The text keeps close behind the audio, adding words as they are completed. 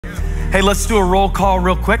Hey, let's do a roll call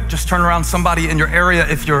real quick. Just turn around somebody in your area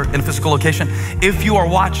if you're in a physical location. If you are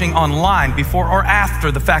watching online before or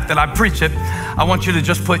after the fact that I preach it, I want you to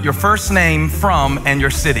just put your first name, from, and your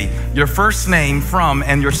city. Your first name, from,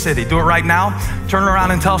 and your city. Do it right now. Turn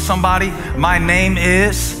around and tell somebody, my name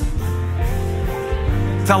is.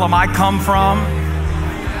 Tell them I come from.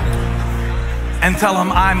 And tell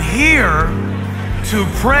them I'm here to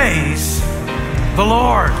praise the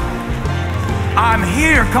Lord. I'm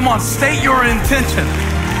here. Come on, state your intention.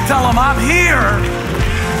 Tell them I'm here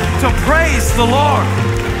to praise the Lord.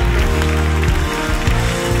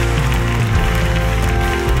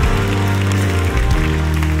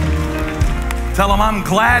 Tell them I'm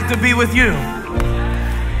glad to be with you,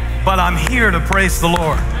 but I'm here to praise the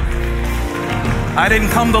Lord. I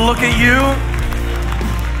didn't come to look at you.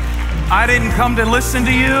 I didn't come to listen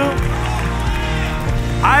to you.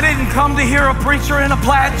 I didn't come to hear a preacher in a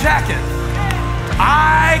plaid jacket.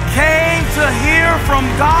 I came to hear from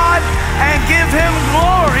God and give him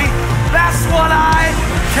glory. That's what I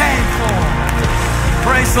came for.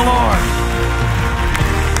 Praise the Lord.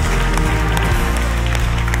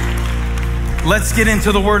 Let's get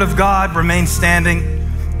into the Word of God. Remain standing,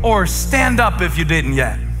 or stand up if you didn't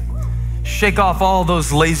yet. Shake off all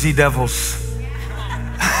those lazy devils.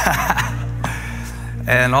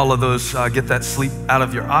 And all of those, get that sleep out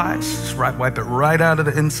of your eyes. Just wipe it right out of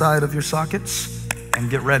the inside of your sockets. And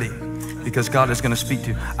get ready, because God is going to speak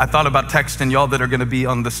to you. I thought about texting y'all that are going to be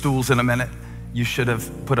on the stools in a minute. You should have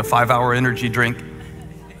put a 5-hour energy drink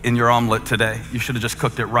in your omelet today. You should have just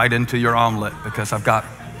cooked it right into your omelet, because I've got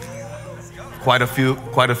quite a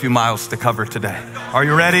few miles to cover today. Are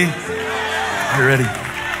you ready? Are you ready?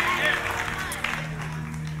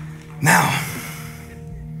 Now,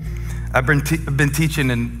 I've been teaching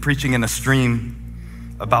and preaching in a stream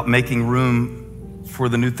about making room for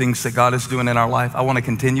the new things that God is doing in our life. I want to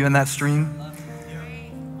continue in that stream.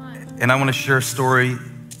 And I want to share a story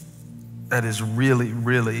that is really,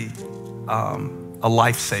 really a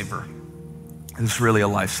lifesaver. It's really a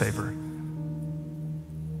lifesaver.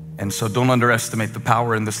 And so don't underestimate the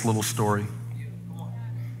power in this little story.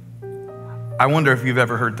 I wonder if you've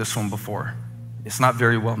ever heard this one before. It's not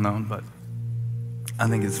very well known, but I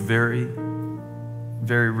think it's very,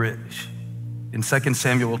 very rich. In 2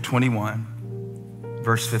 Samuel 21,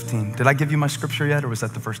 Verse 15. Did I give you my scripture yet, or was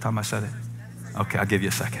that the first time I said it? Okay, I'll give you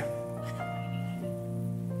a second.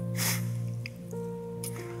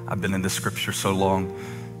 I've been in this scripture so long.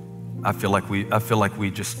 I feel like we've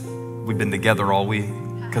been together all week.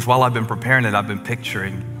 Because while I've been preparing it, I've been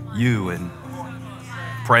picturing you and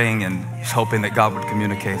praying and hoping that God would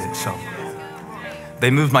communicate it. So they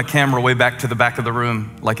moved my camera way back to the back of the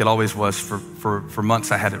room, like it always was. For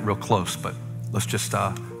months I had it real close, but let's just,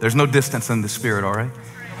 there's no distance in the spirit, all right?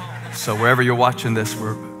 So wherever you're watching this,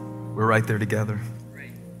 we're right there together.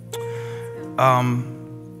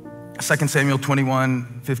 2 Samuel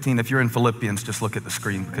 21:15. If you're in Philippians, just look at the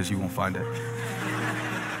screen, because you won't find it.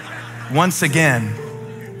 Once again,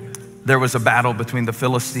 there was a battle between the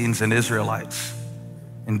Philistines and Israelites.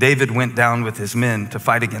 And David went down with his men to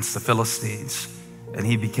fight against the Philistines, and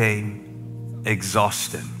he became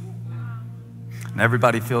exhausted. And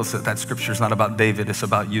everybody feels that scripture is not about David, it's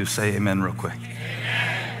about you. Say amen real quick. Amen.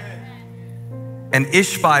 And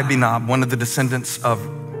Ishbi-Benob, one of the descendants of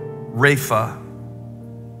Rapha,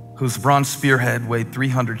 whose bronze spearhead weighed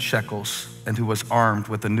 300 shekels and who was armed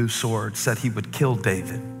with a new sword, said he would kill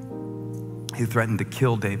David. He threatened to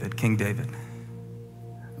kill David, King David.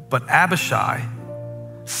 But Abishai,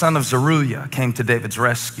 son of Zeruiah, came to David's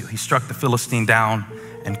rescue. He struck the Philistine down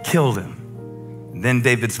and killed him. Then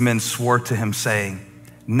David's men swore to him, saying,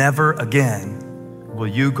 never again will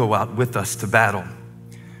you go out with us to battle,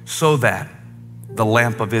 so that the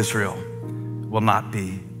lamp of Israel will not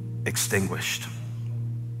be extinguished.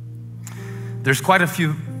 There's quite a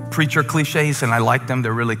few preacher cliches, and I like them.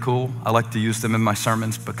 They're really cool. I like to use them in my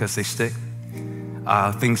sermons because they stick.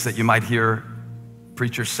 Things that you might hear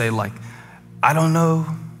preachers say, like, I don't know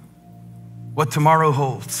what tomorrow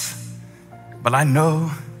holds, but I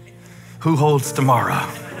know who holds tomorrow.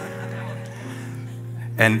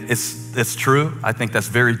 And it's true. I think that's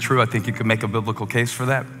very true. I think you could make a biblical case for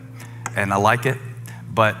that, and I like it.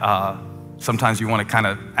 But sometimes you want to kind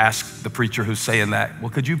of ask the preacher who's saying that,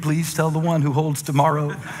 well, could you please tell the one who holds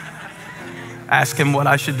tomorrow? Ask him what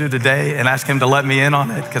I should do today, and ask him to let me in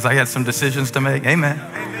on it, because I had some decisions to make. Amen.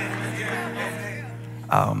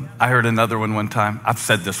 I heard another one time. I've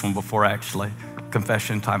said this one before, actually.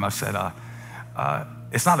 Confession time. I said,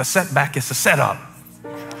 it's not a setback, it's a setup.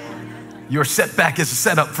 Your setback is a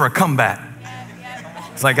setup for a comeback.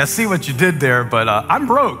 It's like, I see what you did there, but I'm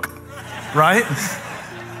broke, right?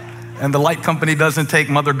 And the light company doesn't take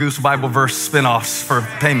Mother Goose Bible verse spinoffs for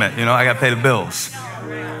payment. You know, I got to pay the bills. So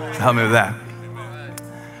help me with that.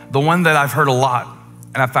 The one that I've heard a lot,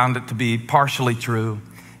 and I found it to be partially true,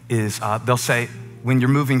 is they'll say, when you're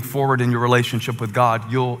moving forward in your relationship with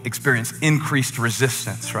God, you'll experience increased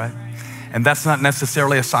resistance, right? And that's not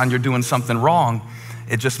necessarily a sign you're doing something wrong.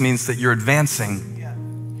 It just means that you're advancing.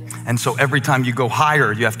 And so every time you go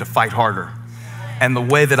higher, you have to fight harder. And the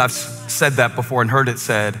way that I've said that before and heard it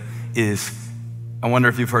said is, I wonder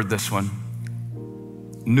if you've heard this one.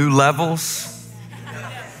 New levels,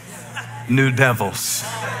 new devils.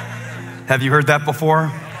 Have you heard that before?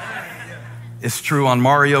 It's true on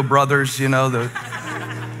Mario Brothers, you know,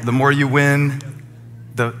 the more you win,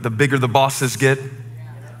 the bigger the bosses get.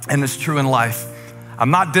 And it's true in life. I'm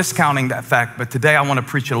not discounting that fact, but today I want to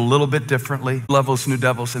preach it a little bit differently. Levels, new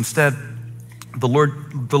devils. Instead, the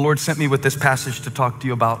Lord sent me with this passage to talk to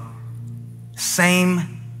you about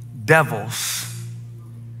same devils,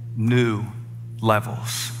 new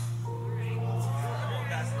levels.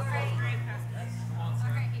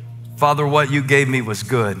 Father, what you gave me was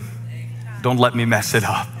good. Don't let me mess it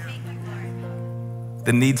up.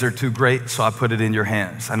 The needs are too great, so I put it in your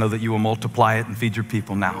hands. I know that you will multiply it and feed your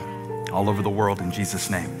people now, all over the world, in Jesus'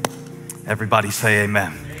 name. Everybody say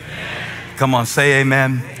amen. Amen. Come on, say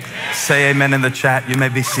amen. Amen. Say amen in the chat. You may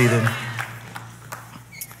be seated.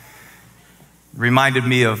 Reminded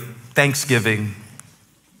me of Thanksgiving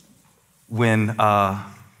when I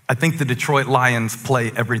think the Detroit Lions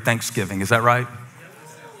play every Thanksgiving. Is that right?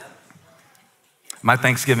 My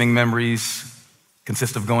Thanksgiving memories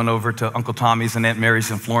consist of going over to Uncle Tommy's and Aunt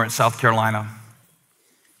Mary's in Florence, South Carolina,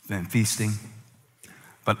 and feasting.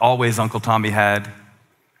 But always Uncle Tommy had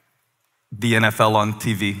the NFL on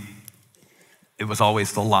TV. It was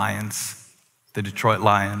always the Lions, the Detroit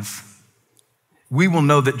Lions. We will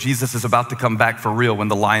know that Jesus is about to come back for real when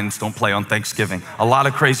the Lions don't play on Thanksgiving. A lot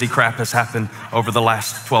of crazy crap has happened over the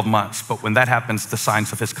last 12 months, but when that happens, the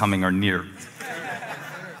signs of his coming are near.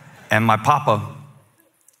 And my papa,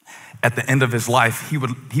 at the end of his life,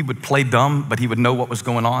 he would play dumb, but he would know what was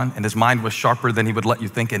going on, and his mind was sharper than he would let you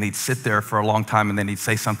think, and he'd sit there for a long time, and then he'd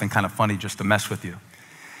say something kind of funny just to mess with you.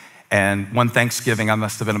 And one Thanksgiving, I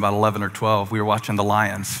must have been about 11 or 12, we were watching the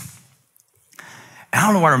Lions. And I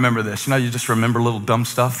don't know why I remember this. You know, you just remember little dumb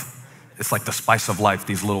stuff. It's like the spice of life,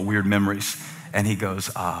 these little weird memories. And he goes,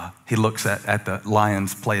 he looks at the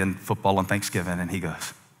Lions playing football on Thanksgiving, and he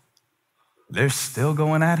goes, they're still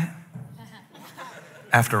going at it?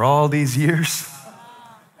 After all these years?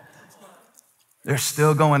 They're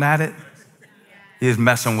still going at it? He is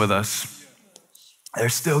messing with us. They're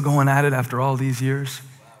still going at it after all these years?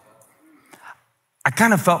 I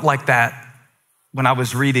kind of felt like that when I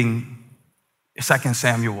was reading 2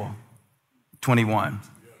 Samuel 21.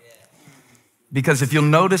 Because if you'll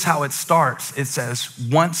notice how it starts, it says,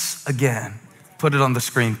 once again. Put it on the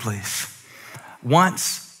screen, please.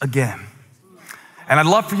 Once again. And I'd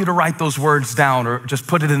love for you to write those words down or just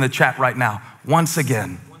put it in the chat right now. Once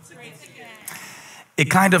again. It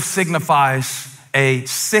kind of signifies a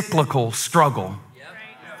cyclical struggle.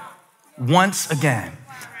 Once again.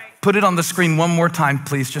 Put it on the screen one more time,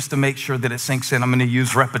 please, just to make sure that it sinks in. I'm going to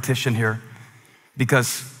use repetition here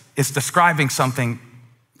because it's describing something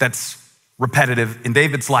that's repetitive in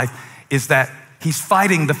David's life, is that he's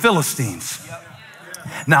fighting the Philistines.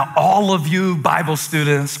 Now, all of you Bible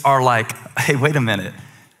students are like, hey, wait a minute.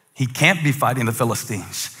 He can't be fighting the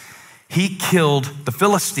Philistines. He killed the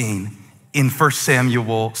Philistine in 1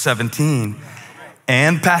 Samuel 17.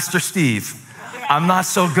 And Pastor Steve, I'm not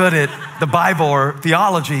so good at the Bible or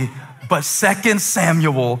theology, but 2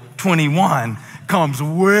 Samuel 21 comes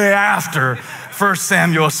way after 1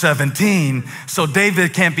 Samuel 17. So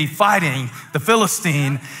David can't be fighting the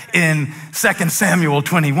Philistine in 2 Samuel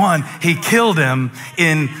 21. He killed him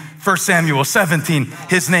in 1 Samuel 17.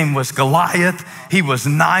 His name was Goliath. He was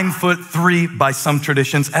 9'3" by some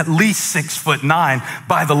traditions, at least 6'9"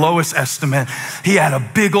 by the lowest estimate. He had a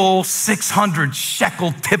big old 600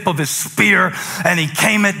 shekel tip of his spear, and he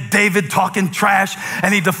came at David talking trash,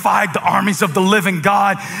 and he defied the armies of the living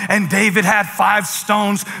God. And David had 5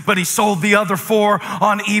 stones, but he sold the other 4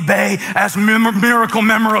 on eBay as miracle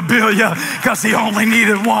memorabilia because he only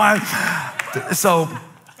needed 1. So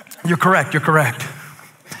you're correct. You're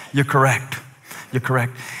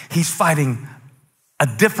correct. He's fighting a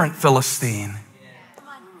different Philistine,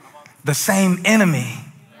 the same enemy,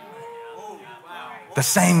 the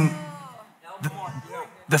same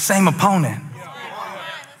opponent,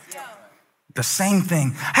 the same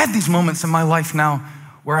thing. I have these moments in my life now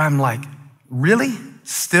where I'm like, really?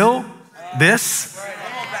 Still this?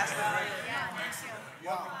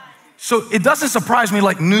 So it doesn't surprise me,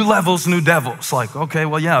 like new levels, new devils. Like, okay,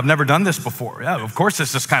 well, yeah, I've never done this before. Yeah, of course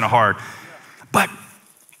this is kind of hard. But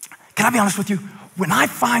can I be honest with you? When I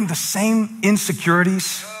find the same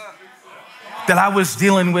insecurities that I was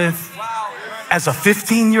dealing with as a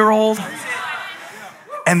 15-year-old,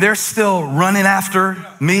 and they're still running after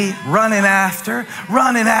me.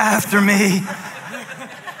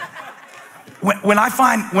 When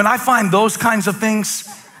I find those kinds of things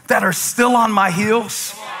that are still on my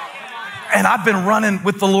heels, and I've been running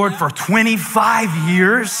with the Lord for 25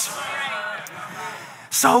 years.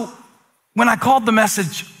 So when I called the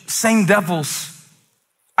message, Same Devils,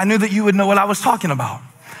 I knew that you would know what I was talking about.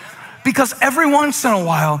 Because every once in a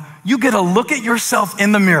while, you get a look at yourself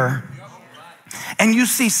in the mirror and you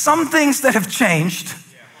see some things that have changed,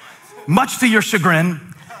 much to your chagrin.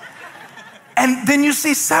 And then you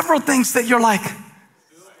see several things that you're like,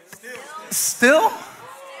 still?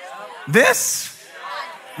 This?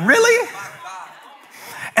 Really?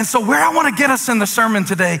 And so where I want to get us in the sermon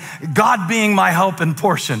today, God being my help and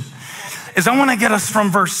portion, is I want to get us from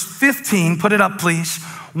verse 15, put it up please.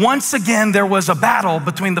 Once again, there was a battle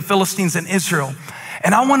between the Philistines and Israel.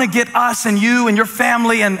 And I want to get us and you and your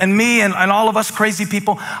family and me and all of us crazy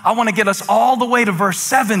people, I want to get us all the way to verse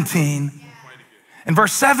 17. In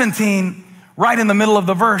verse 17, right in the middle of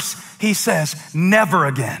the verse, he says, never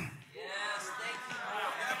again.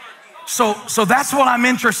 So that's what I'm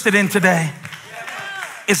interested in today,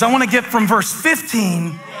 is I want to get from verse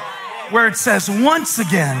 15 where it says, once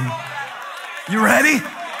again. You ready?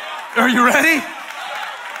 Are you ready?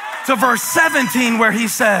 To verse 17 where he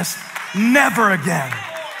says, never again.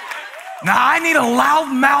 Now I need a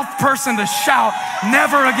loudmouth person to shout,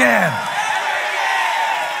 never again.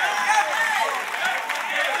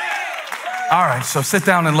 All right, so sit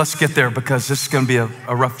down and let's get there because this is going to be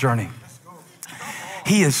a rough journey.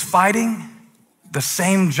 He is fighting the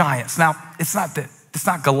same giants. Now, it's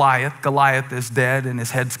not Goliath. Goliath is dead and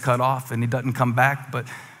his head's cut off and he doesn't come back. But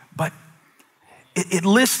it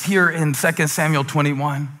lists here in 2 Samuel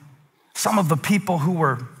 21 some of the people who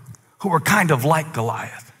were kind of like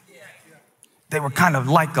Goliath. They were kind of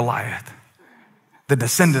like Goliath, the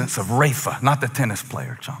descendants of Rapha, not the tennis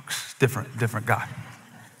player, Chunks, different guy.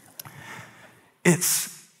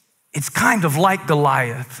 It's kind of like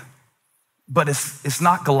Goliath, but it's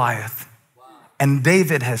not Goliath. And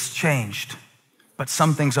David has changed, but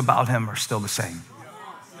some things about him are still the same.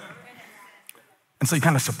 And so you're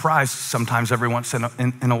kind of surprised sometimes every once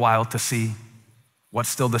in a while to see what's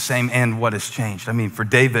still the same and what has changed. I mean, for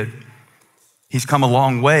David, he's come a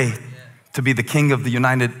long way to be the king of the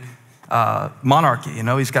united monarchy. You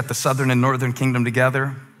know, he's got the southern and northern kingdom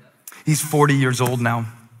together. He's 40 years old now.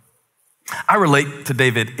 I relate to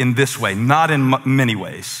David in this way, not in many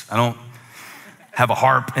ways. I don't have a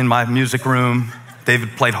harp in my music room. David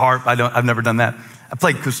played harp. I've never done that. I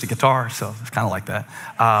played acoustic guitar, so it's kind of like that.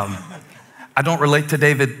 I don't relate to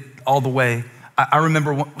David all the way. I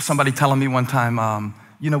remember somebody telling me one time,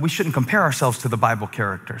 we shouldn't compare ourselves to the Bible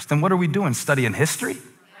characters. Then what are we doing, studying history?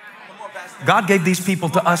 God gave these people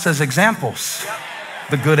to us as examples,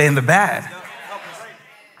 the good and the bad.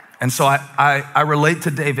 And so I relate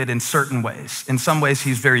to David in certain ways. In some ways,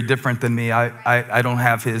 he's very different than me. I don't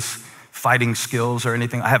have his fighting skills or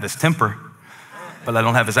anything. I have his temper, but I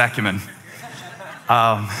don't have his acumen.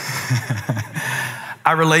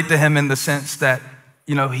 I relate to him in the sense that,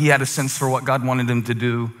 he had a sense for what God wanted him to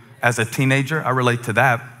do as a teenager. I relate to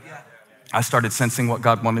that. I started sensing what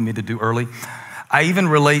God wanted me to do early. I even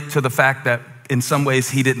relate to the fact that in some ways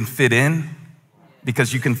he didn't fit in,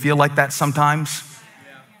 because you can feel like that sometimes.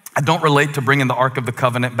 I don't relate to bringing the Ark of the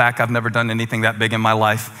Covenant back. I've never done anything that big in my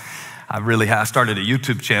life. I started a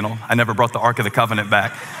YouTube channel. I never brought the Ark of the Covenant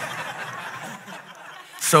back.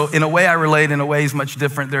 So in a way I relate, in a way he's much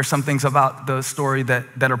different. There are some things about the story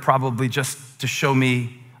that are probably just to show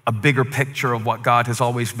me a bigger picture of what God has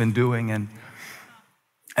always been doing. And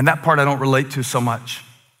that part I don't relate to so much.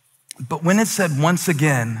 But when it said, once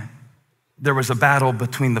again, there was a battle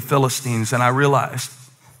between the Philistines, and I realized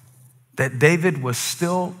that David was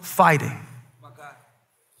still fighting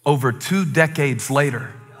over 2 decades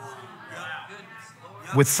later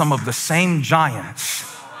with some of the same giants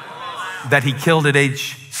that he killed at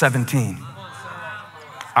age 17.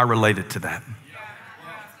 I related to that.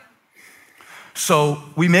 So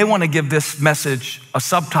we may want to give this message a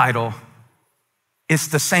subtitle. It's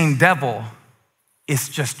the same devil, it's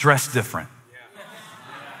just dressed different.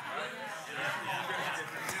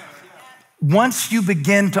 Once you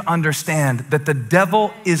begin to understand that the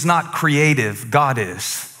devil is not creative, God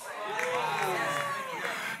is,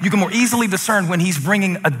 you can more easily discern when he's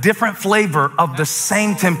bringing a different flavor of the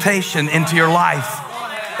same temptation into your life.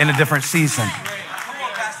 in a different season.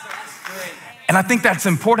 And I think that's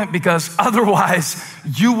important because otherwise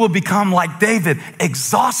you will become like David,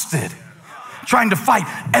 exhausted, trying to fight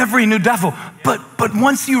every new devil. But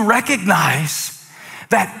once you recognize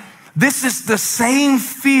that this is the same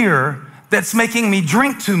fear that's making me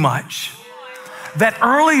drink too much, that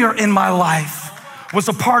earlier in my life was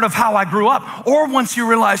a part of how I grew up, or once you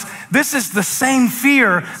realize this is the same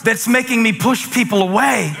fear that's making me push people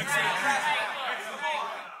away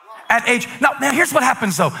at age. Now here's what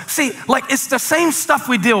happens though. See, like it's the same stuff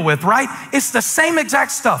we deal with, right? It's the same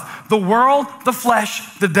exact stuff. The world, the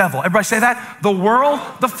flesh, the devil. Everybody say that? The world,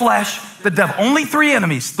 the flesh, the devil. Only three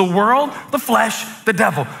enemies. The world, the flesh, the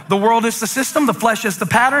devil. The world is the system, the flesh is the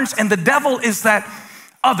patterns, and the devil is that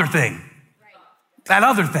other thing. That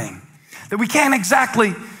other thing that we can't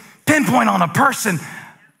exactly pinpoint on a person.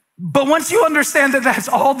 But once you understand that that's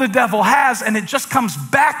all the devil has and it just comes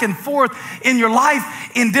back and forth in your life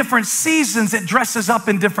in different seasons, it dresses up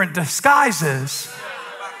in different disguises.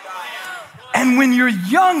 And when you're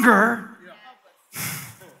younger,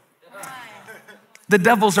 the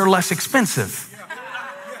devils are less expensive.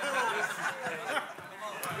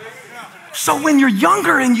 So when you're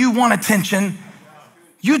younger and you want attention,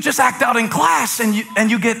 you just act out in class and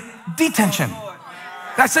you get detention.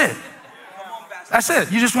 That's it. That's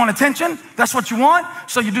it. You just want attention. That's what you want.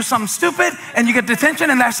 So you do something stupid and you get detention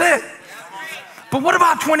and that's it. But what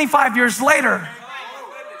about 25 years later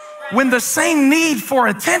when the same need for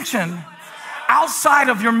attention outside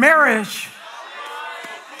of your marriage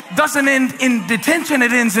doesn't end in detention,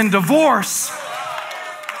 it ends in divorce?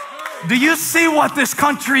 Do you see what this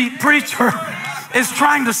country preacher is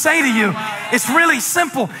trying to say to you? It's really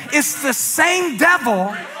simple. It's the same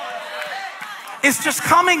devil. It's just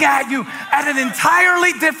coming at you at an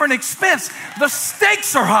entirely different expense. The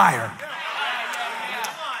stakes are higher.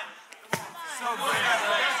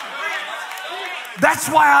 That's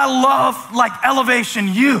why I love like Elevation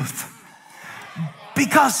Youth.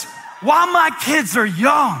 Because while my kids are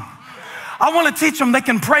young, I want to teach them they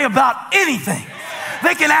can pray about anything.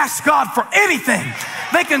 They can ask God for anything.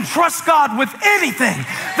 They can trust God with anything.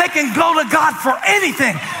 They can go to God for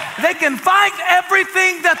anything. They can find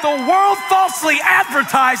everything that the world falsely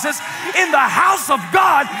advertises in the house of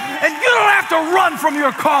God, and you don't have to run from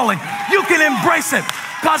your calling. You can embrace it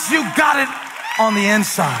because you got it on the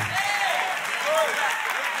inside.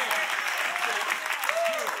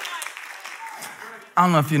 I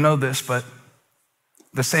don't know if you know this, but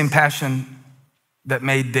the same passion that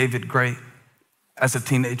made David great as a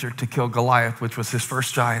teenager to kill Goliath, which was his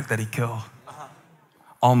first giant that he killed,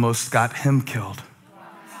 almost got him killed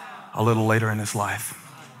a little later in his life.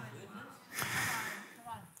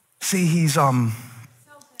 See, he's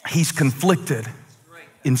conflicted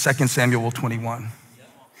in 2 Samuel 21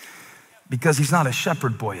 because he's not a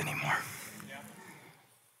shepherd boy anymore.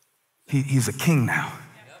 He's a king now.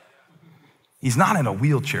 He's not in a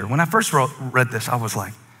wheelchair. When I first read this, I was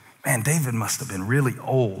like, man, David must have been really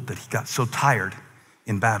old that he got so tired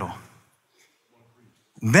in battle.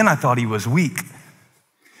 And then I thought he was weak.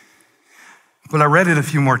 But I read it a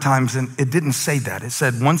few more times and it didn't say that. It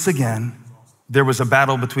said, once again, there was a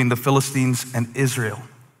battle between the Philistines and Israel.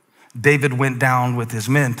 David went down with his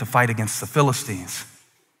men to fight against the Philistines.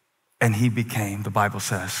 And he became, the Bible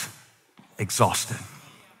says, exhausted.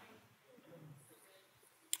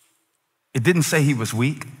 It didn't say he was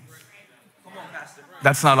weak.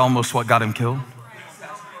 That's not almost what got him killed.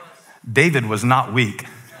 David was not weak.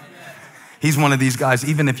 He's one of these guys,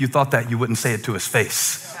 even if you thought that, you wouldn't say it to his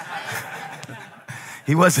face.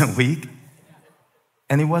 He wasn't weak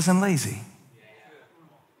and he wasn't lazy.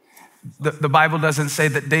 The Bible doesn't say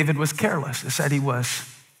that David was careless. It said he was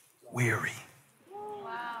weary.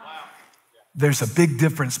 There's a big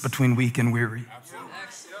difference between weak and weary.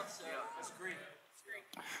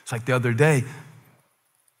 It's like the other day,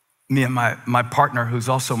 me and my partner, who's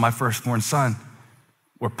also my firstborn son,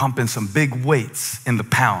 were pumping some big weights in the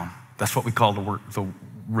pound. That's what we call the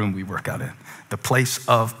room we work out in. The place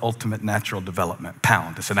of ultimate natural development.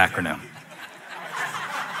 Pound, it's an acronym.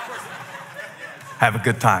 Have a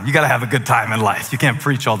good time. You gotta have a good time in life. You can't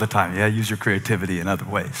preach all the time. Yeah, use your creativity in other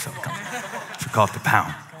ways. So call it the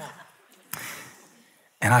pound.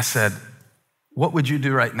 And I said, what would you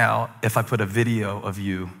do right now if I put a video of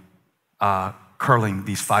you curling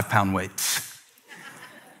these 5-pound weights?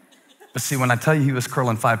 But see, when I tell you he was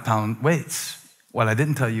curling 5-pound weights, what I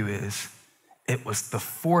didn't tell you is it was the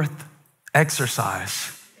 4th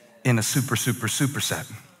exercise in a super set.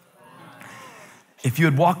 If you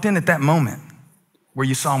had walked in at that moment where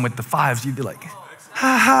you saw him with the 5s, you'd be like,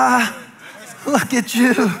 ha ha, look at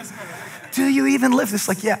you. do you even lift? It's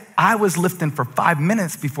like, yeah, I was lifting for 5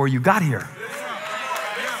 minutes before you got here.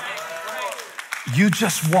 You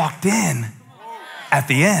just walked in at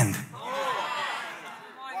the end.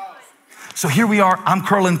 So here we are, I'm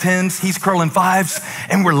curling 10s, he's curling 5s,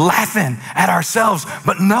 and we're laughing at ourselves,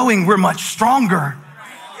 but knowing we're much stronger.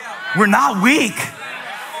 We're not weak.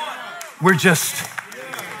 We're just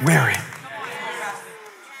weary.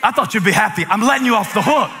 I thought you'd be happy. I'm letting you off the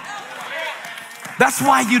hook. That's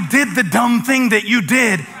why you did the dumb thing that you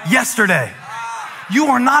did yesterday. You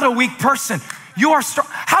are not a weak person. You are strong.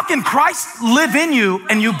 How can Christ live in you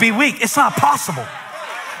and you be weak? It's not possible.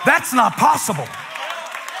 That's not possible.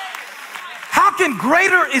 How can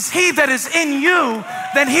greater is he that is in you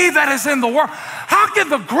than he that is in the world? How can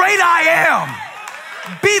the great I am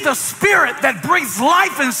be the spirit that breathes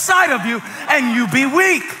life inside of you and you be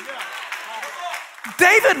weak?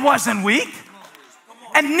 David wasn't weak,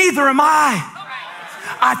 and neither am I.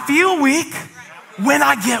 I feel weak when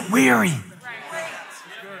I get weary.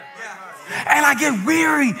 And I get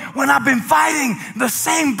weary when I've been fighting the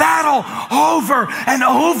same battle over and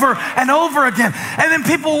over and over again. And then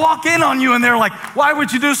people walk in on you and they're like, why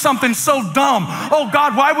would you do something so dumb? Oh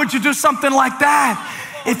God, why would you do something like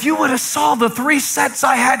that? If you would have saw the 3 sets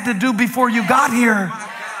I had to do before you got here.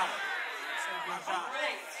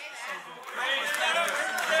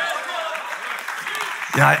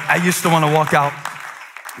 Yeah, I used to want to walk out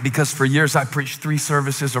because for years I preached 3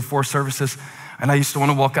 services or 4 services. And I used to want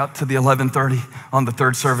to walk out to the 11:30 on the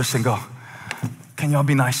 3rd service and go, can y'all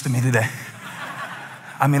be nice to me today?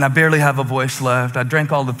 I mean, I barely have a voice left. I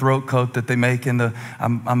drank all the throat coat that they make in the,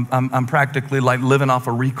 I'm practically like living off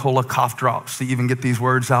of Ricola cough drops to even get these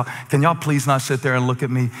words out. Can y'all please not sit there and look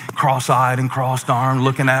at me cross-eyed and crossed-armed,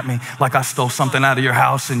 looking at me like I stole something out of your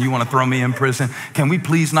house and you want to throw me in prison? Can we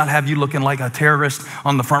please not have you looking like a terrorist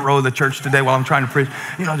on the front row of the church today while I'm trying to preach?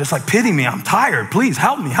 You know, just like pity me. I'm tired. Please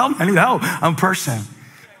help me. Help me. I need help. I'm a person.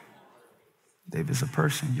 David's a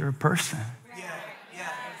person. You're a person.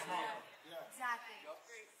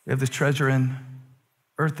 We have this treasure in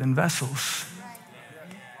earthen vessels.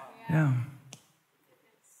 Yeah.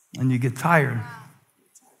 And you get tired.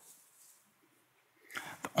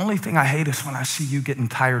 The only thing I hate is when I see you getting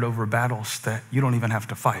tired over battles that you don't even have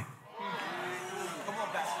to fight.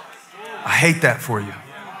 I hate that for you.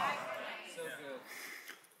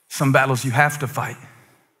 Some battles you have to fight.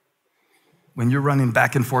 When you're running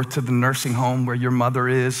back and forth to the nursing home where your mother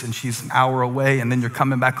is and she's an hour away, and then you're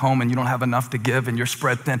coming back home and you don't have enough to give and you're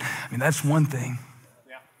spread thin. I mean, that's one thing.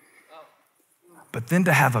 But then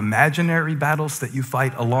to have imaginary battles that you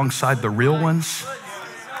fight alongside the real ones.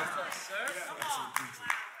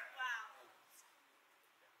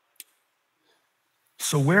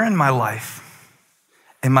 So where in my life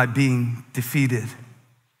am I being defeated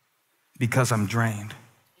because I'm drained?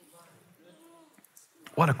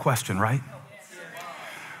 What a question, right?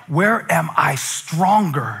 Where am I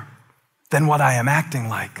stronger than what I am acting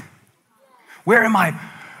like? Where am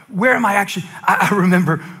I actually? I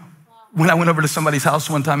remember when I went over to somebody's house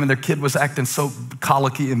one time and their kid was acting so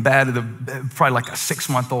colicky and bad, probably like a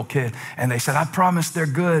 6-month-old kid. And they said, I promise they're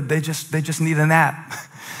good. They just need a nap.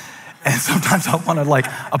 And sometimes I want to like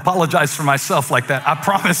apologize for myself like that. I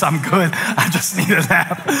promise I'm good. I just need a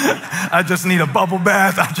nap. I just need a bubble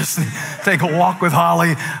bath. I just need to take a walk with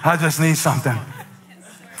Holly. I just need something.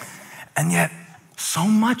 And yet, so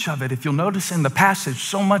much of it, if you'll notice in the passage,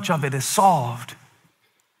 so much of it is solved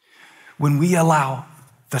when we allow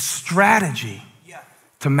the strategy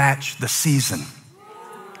to match the season.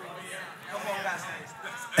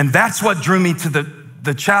 And that's what drew me to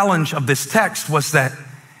the challenge of this text, was that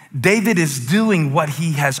David is doing what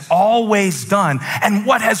he has always done and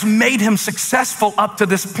what has made him successful up to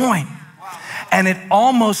this point. And it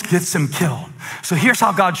almost gets him killed. So here's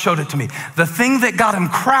how God showed it to me. The thing that got him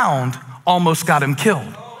crowned almost got him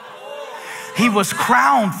killed. He was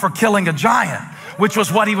crowned for killing a giant, which was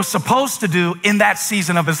what he was supposed to do in that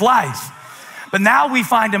season of his life. But now we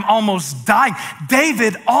find him almost dying.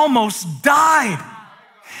 David almost died.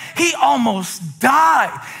 He almost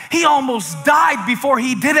died. He almost died before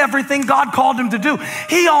he did everything God called him to do.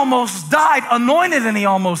 He almost died, anointed, and he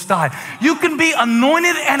almost died. You can be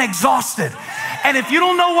anointed and exhausted. And if you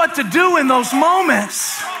don't know what to do in those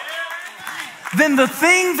moments, then the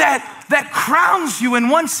thing that crowns you in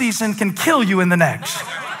one season can kill you in the next.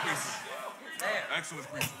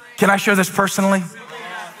 Can I share this personally?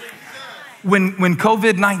 When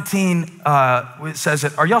COVID-19 says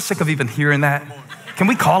it, are y'all sick of even hearing that? Can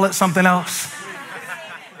we call it something else?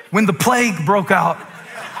 When the plague broke out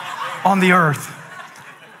on the earth,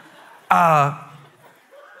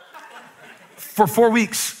 for 4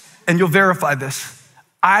 weeks, and you'll verify this,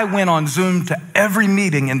 I went on Zoom to every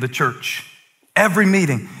meeting in the church. Every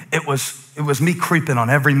meeting. It was me creeping on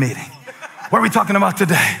every meeting. What are we talking about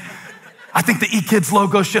today? I think the E-Kids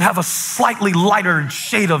logo should have a slightly lighter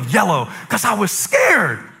shade of yellow because I was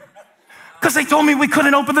scared. Because they told me we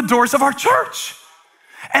couldn't open the doors of our church.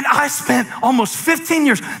 And I spent almost 15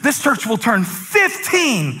 years. This church will turn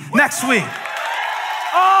 15 next week.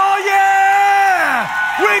 Oh yeah!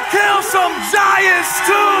 We kill some giants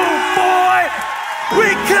too, boy!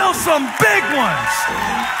 We kill some big ones.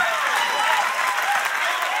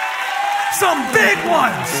 Some big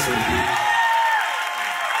ones.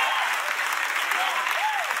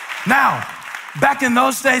 Now, back in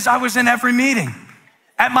those days, I was in every meeting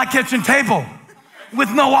at my kitchen table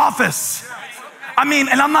with no office. I mean,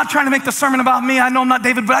 and I'm not trying to make the sermon about me. I know I'm not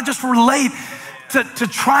David, but I just relate to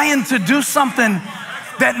trying to do something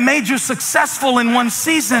that made you successful in one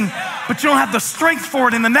season, but you don't have the strength for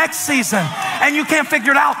it in the next season. And you can't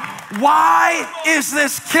figure it out. Why is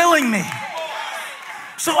this killing me?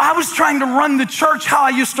 So I was trying to run the church how I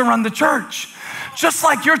used to run the church. Just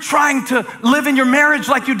like you're trying to live in your marriage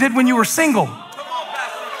like you did when you were single.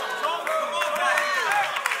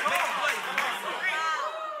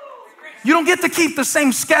 You don't get to keep the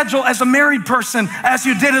same schedule as a married person as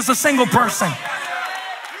you did as a single person.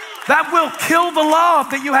 That will kill the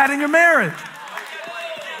love that you had in your marriage.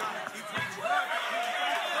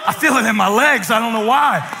 I feel it in my legs. I don't know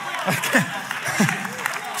why.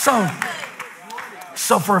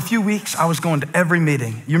 So for a few weeks, I was going to every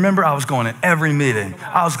meeting. You remember I was going to every meeting.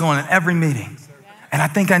 I was going to every meeting. And I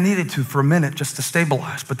think I needed to for a minute just to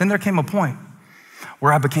stabilize. But then there came a point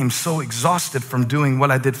where I became so exhausted from doing what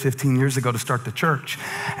I did 15 years ago to start the church.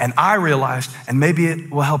 And I realized, and maybe it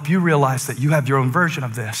will help you realize that you have your own version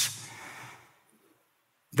of this,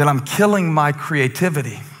 that I'm killing my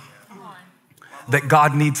creativity that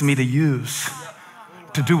God needs me to use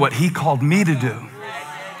to do what he called me to do.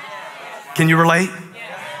 Can you relate?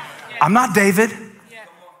 I'm not David.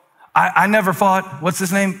 I never fought, what's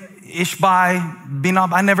his name? Ishbai,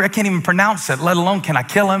 Binob. I can't even pronounce it, let alone can I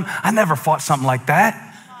kill him. I never fought something like that.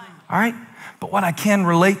 All right? But what I can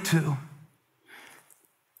relate to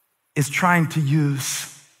is trying to use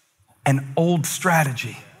an old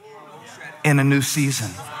strategy in a new season.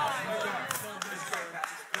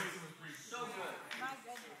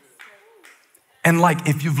 And like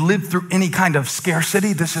if you've lived through any kind of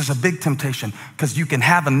scarcity, this is a big temptation because you can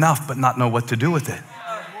have enough but not know what to do with it.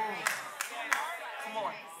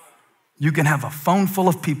 You can have a phone full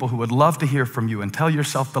of people who would love to hear from you and tell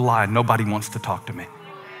yourself the lie, nobody wants to talk to me.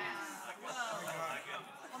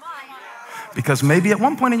 Because maybe at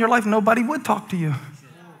one point in your life, nobody would talk to you.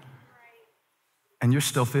 And you're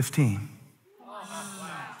still 15.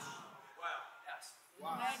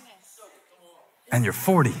 And you're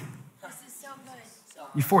 40.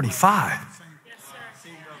 You're 45.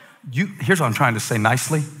 Here's what I'm trying to say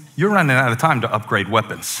nicely. You're running out of time to upgrade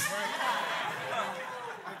weapons.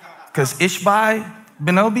 Because Ishbai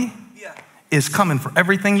Benobi is coming for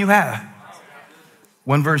everything you have.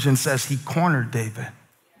 One version says he cornered David.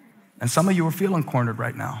 And some of you are feeling cornered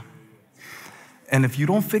right now. And if you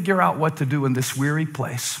don't figure out what to do in this weary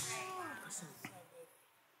place,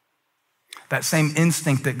 that same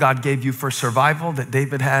instinct that God gave you for survival that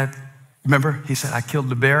David had, remember, he said, I killed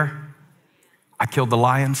the bear, I killed the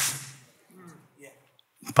lions.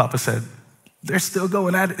 Papa said, they're still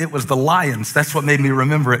going at it. It was the lions. That's what made me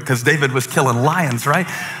remember it, because David was killing lions, right?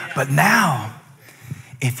 But now,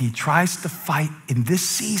 if he tries to fight in this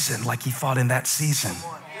season like he fought in that season,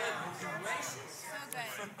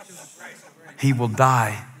 he will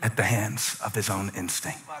die at the hands of his own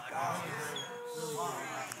instinct.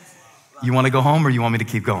 You want to go home or you want me to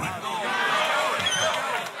keep going?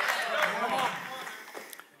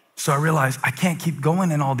 So I realized I can't keep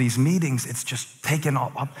going in all these meetings. It's just taking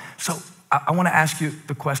all up. So I want to ask you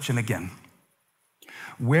the question again.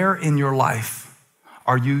 Where in your life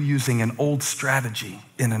are you using an old strategy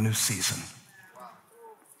in a new season?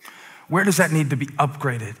 Where does that need to be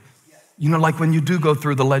upgraded? You know, like when you do go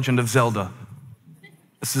through The Legend of Zelda.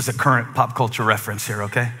 This is a current pop culture reference here,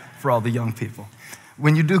 okay? For all the young people.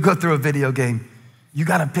 When you do go through a video game, you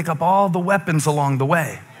got to pick up all the weapons along the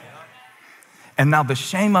way. And now the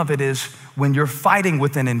shame of it is when you're fighting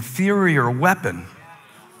with an inferior weapon,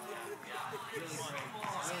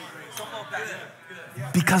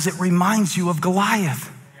 because it reminds you of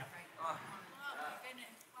Goliath.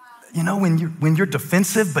 You know, when you're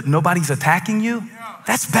defensive but nobody's attacking you,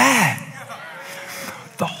 that's bad.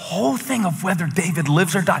 the whole thing of whether David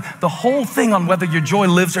lives or dies, the whole thing on whether your joy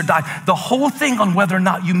lives or dies, the whole thing on whether or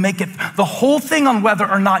not you make it, the whole thing on whether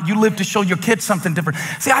or not you live to show your kids something different.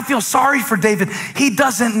 See, I feel sorry for David. He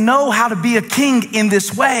doesn't know how to be a king in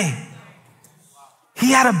this way.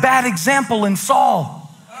 He had a bad example in Saul.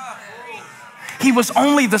 He was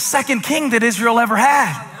only the second king that Israel ever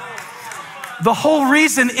had. The whole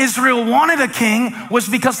reason Israel wanted a king was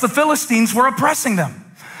because the Philistines were oppressing them.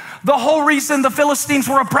 The whole reason the Philistines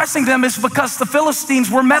were oppressing them is because the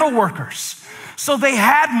Philistines were metal workers. So they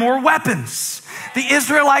had more weapons. The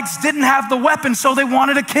Israelites didn't have the weapons, so they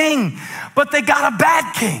wanted a king. But they got a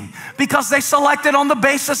bad king because they selected on the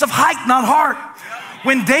basis of height, not heart.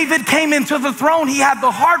 When David came into the throne, he had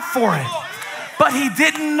the heart for it, but he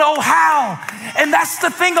didn't know how. And that's the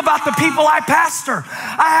thing about the people I pastor.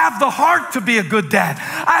 I have the heart to be a good dad.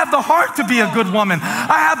 I have the heart to be a good woman.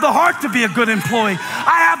 I have the heart to be a good employee.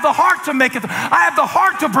 I have the heart to make it. I have the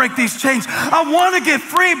heart to break these chains. I want to get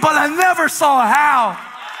free, but I never saw how.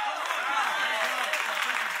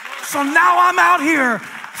 So now I'm out here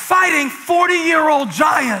fighting 40-year-old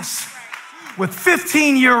giants with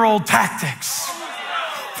 15-year-old tactics.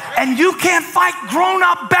 And you can't fight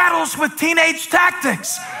grown-up battles with teenage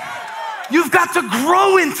tactics. You've got to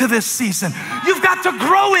grow into this season. You've got to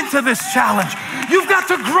grow into this challenge. You've got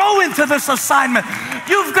to grow into this assignment.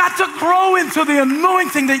 You've got to grow into the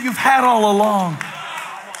anointing that you've had all along.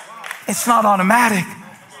 It's not automatic.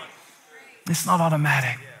 It's not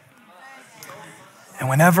automatic. And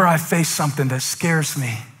whenever I face something that scares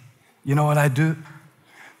me, you know what I do?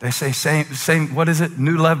 They say, same, what is it?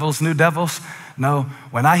 New levels, new devils? No,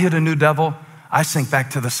 when I hit a new devil, I sink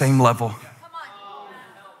back to the same level.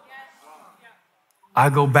 I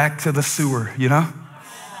go back to the sewer, you know?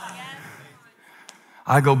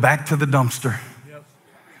 I go back to the dumpster.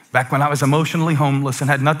 Back when I was emotionally homeless and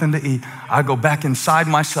had nothing to eat, I go back inside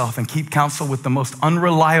myself and keep counsel with the most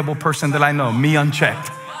unreliable person that I know, me unchecked.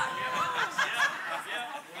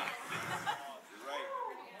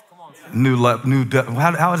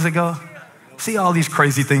 How does it go? See all these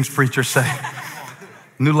crazy things preachers say.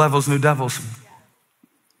 New levels, new devils.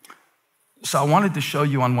 So I wanted to show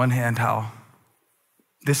you on one hand how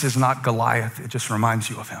this is not Goliath. It just reminds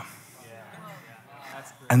you of him.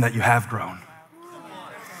 And that you have grown.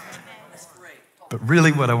 But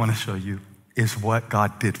really what I want to show you is what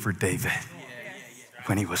God did for David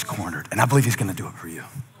when he was cornered. And I believe he's going to do it for you.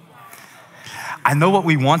 I know what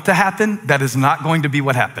we want to happen. That is not going to be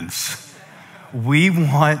what happens. We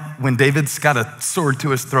want, when David's got a sword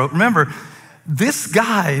to his throat. Remember, this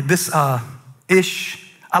guy,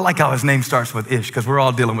 Ish, I like how his name starts with Ish because we're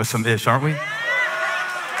all dealing with some Ish, aren't we?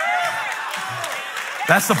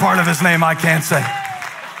 That's the part of his name I can't say.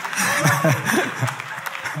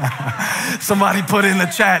 Somebody put in the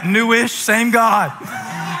chat, new-ish, same God.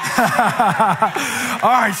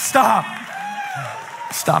 All right, stop.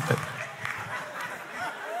 Stop it.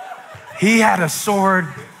 He had a sword,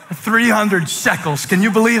 300 shekels. Can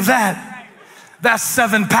you believe that? That's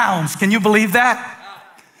 7 pounds. Can you believe that?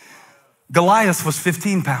 Goliath was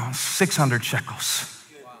 15 pounds, 600 shekels.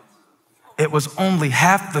 It was only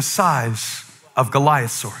half the size of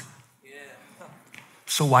Goliath's sword.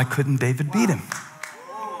 So why couldn't David beat him?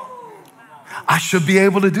 I should be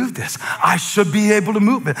able to do this. I should be able to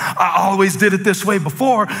move it. I always did it this way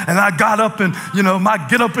before, and I got up and, my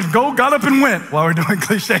get up and go, got up and went while we're doing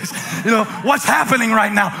cliches. What's happening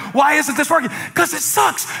right now? Why isn't this working? Because it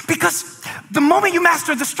sucks. Because the moment you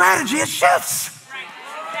master the strategy, it shifts.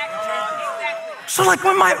 So like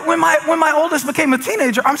when my oldest became a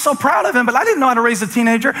teenager, I'm so proud of him, but I didn't know how to raise a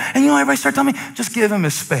teenager. And everybody started telling me, just give him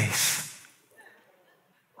his space.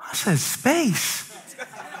 I said, space?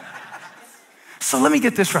 So let me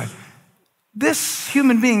get this right. This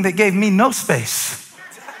human being that gave me no space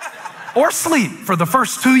or sleep for the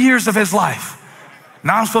first 2 years of his life,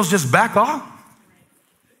 now I'm supposed to just back off?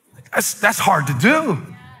 That's hard to do.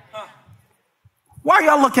 Why are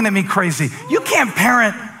y'all looking at me crazy? You can't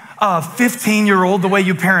parent a 15-year-old the way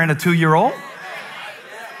you parent a 2-year-old.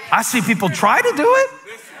 I see people try to do it.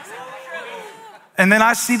 And then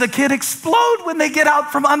I see the kid explode when they get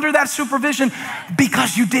out from under that supervision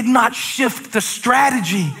because you did not shift the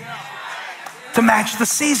strategy to match the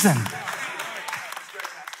season.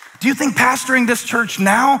 Do you think pastoring this church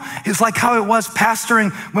now is like how it was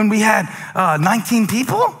pastoring when we had 19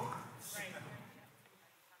 people?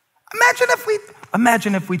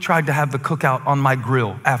 Imagine if we tried to have the cookout on my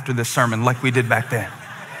grill after this sermon like we did back then.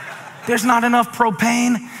 There's not enough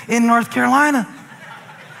propane in North Carolina.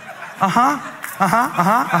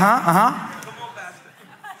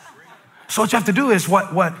 So what you have to do is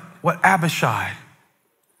what Abishai,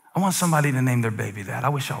 I want somebody to name their baby that. I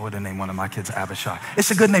wish I would have named one of my kids Abishai.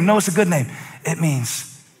 It's a good name. No, it's a good name. It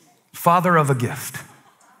means father of a gift.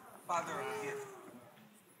 Father of a gift.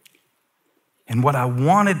 And what I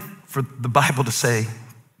wanted for the Bible to say,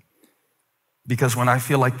 because when I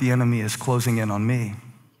feel like the enemy is closing in on me,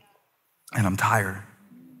 and I'm tired,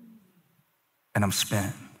 and I'm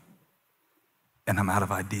spent, and I'm out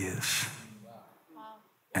of ideas,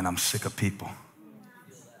 and I'm sick of people,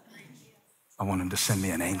 I want him to send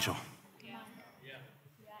me an angel.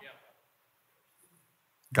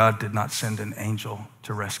 God did not send an angel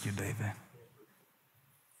to rescue David.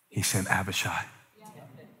 He sent Abishai.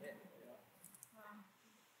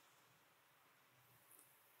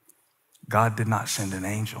 God did not send an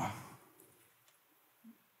angel.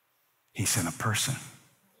 He sent a person.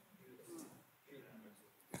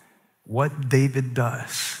 What David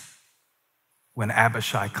does when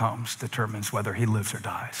Abishai comes determines whether he lives or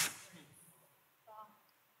dies.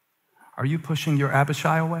 Are you pushing your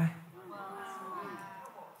Abishai away?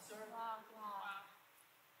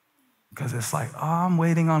 Because it's like, oh, I'm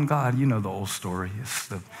waiting on God. You know the old story. It's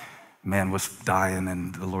the man was dying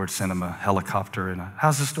and the Lord sent him a helicopter. And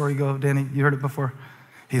how's the story go, Danny? You heard it before?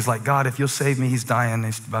 He's like, God, if you'll save me, he's dying.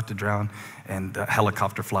 He's about to drown. And a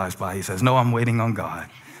helicopter flies by. He says, no, I'm waiting on God.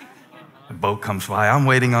 The boat comes by. I'm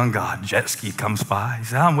waiting on God. Jet ski comes by. He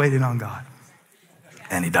says, I'm waiting on God.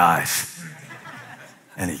 And he dies.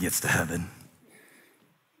 And he gets to heaven.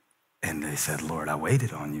 And they said, Lord, I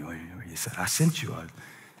waited on you. He said, I sent you a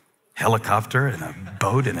helicopter and a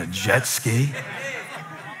boat and a jet ski.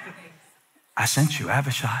 I sent you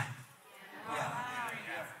Abishai.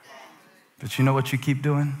 But you know what you keep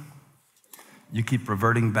doing? You keep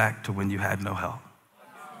reverting back to when you had no help.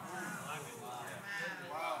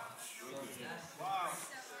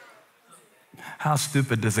 How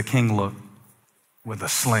stupid does a king look with a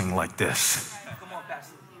sling like this?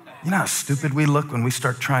 You know how stupid we look when we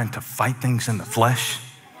start trying to fight things in the flesh?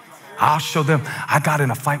 I'll show them. I got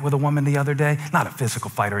in a fight with a woman the other day, not a physical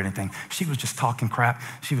fight or anything. She was just talking crap.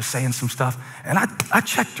 She was saying some stuff, and I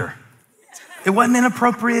checked her. It wasn't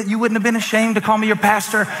inappropriate. You wouldn't have been ashamed to call me your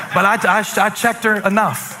pastor, but I checked her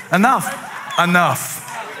enough. And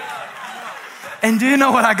do you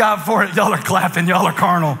know what I got for it? Y'all are clapping. Y'all are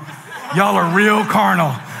carnal. Y'all are real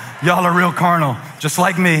carnal. Y'all are real carnal, just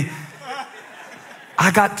like me. I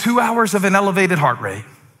got 2 hours of an elevated heart rate.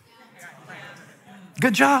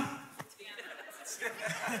 Good job.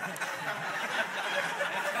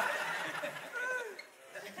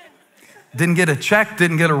 Didn't get a check,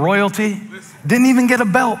 didn't get a royalty, didn't even get a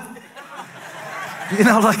belt. You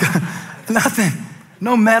know, like nothing,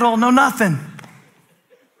 no medal, no nothing.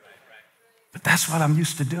 But that's what I'm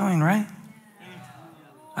used to doing, right?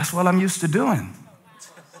 That's what I'm used to doing.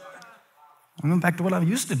 I'm going back to what I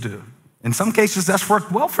used to do. In some cases, that's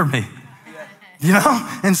worked well for me. You know,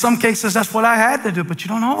 in some cases, that's what I had to do, but you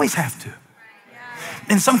don't always have to.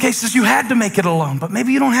 In some cases, you had to make it alone, but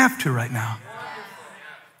maybe you don't have to right now.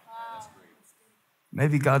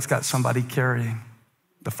 Maybe God's got somebody carrying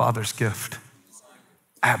the Father's gift.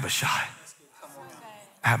 Abishai.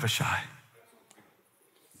 Abishai.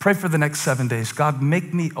 Pray for the next 7 days. God,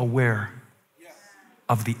 make me aware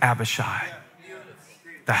of the Abishai,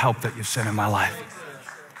 the help that you've sent in my life.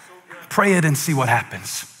 Pray it and see what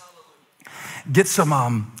happens. Get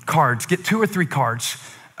some cards, get 2 or 3 cards,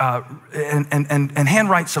 and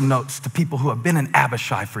handwrite some notes to people who have been an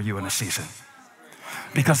Abishai for you in a season.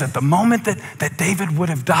 Because at the moment that David would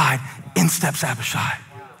have died, in steps Abishai.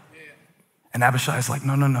 And Abishai is like,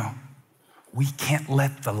 no. We can't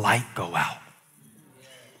let the light go out.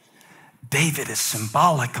 David is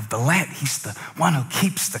symbolic of the lamp. He's the one who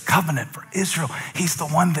keeps the covenant for Israel. He's the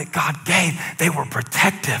one that God gave. They were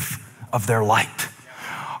protective of their light.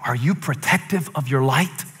 Are you protective of your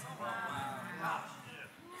light?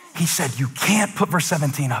 He said, you can't, put verse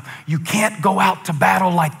 17 up. You can't go out to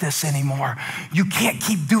battle like this anymore. You can't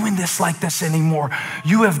keep doing this like this anymore.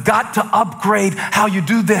 You have got to upgrade how you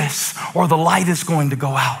do this or the light is going to go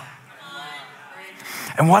out.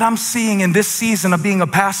 And what I'm seeing in this season of being a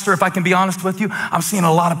pastor, if I can be honest with you, I'm seeing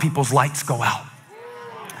a lot of people's lights go out.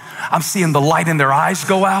 I'm seeing the light in their eyes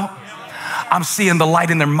go out. I'm seeing the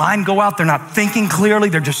light in their mind go out. They're not thinking clearly.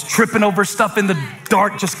 They're just tripping over stuff in the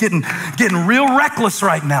dark, just getting real reckless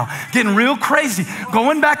right now, getting real crazy,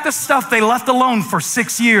 going back to stuff they left alone for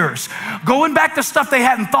 6 years, going back to stuff they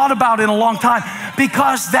hadn't thought about in a long time,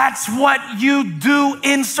 because that's what you do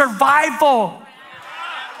in survival.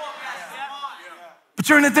 But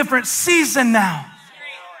you're in a different season now.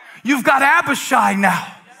 You've got Abishai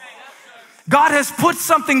now. God has put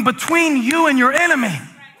something between you and your enemy.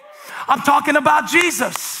 I'm talking about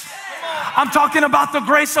Jesus. I'm talking about the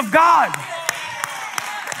grace of God.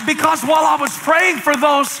 Because while I was praying for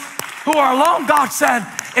those who are alone, God said,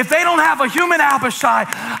 if they don't have a human Abishai,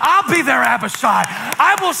 I'll be their Abishai.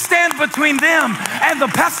 I will stand between them and the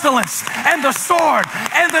pestilence and the sword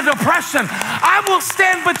and the depression. I will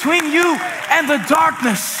stand between you and the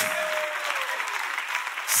darkness.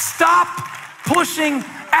 Stop pushing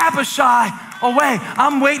Abishai away.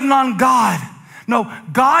 I'm waiting on God. No,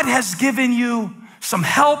 God has given you some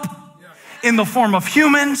help in the form of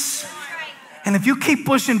humans. And if you keep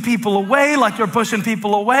pushing people away like you're pushing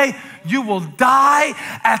people away, you will die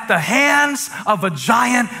at the hands of a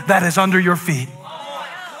giant that is under your feet.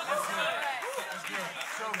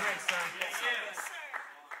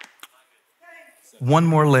 One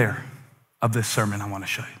more layer of this sermon I want to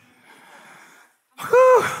show you.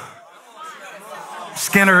 Whew.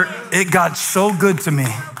 Skinner, it got so good to me.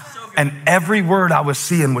 And every word I was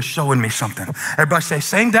seeing was showing me something. Everybody say,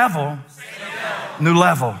 same devil, new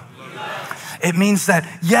level. It means that,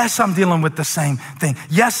 yes, I'm dealing with the same thing.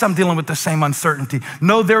 Yes, I'm dealing with the same uncertainty.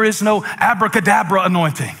 No, there is no abracadabra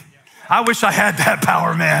anointing. I wish I had that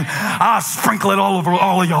power, man. I'll sprinkle it all over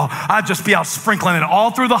all of y'all. I'd just be out sprinkling it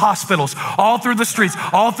all through the hospitals, all through the streets,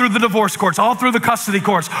 all through the divorce courts, all through the custody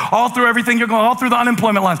courts, all through everything you're going, all through the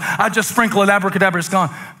unemployment lines. I'd just sprinkle it, abracadabra, it's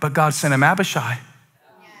gone. But God sent him Abishai.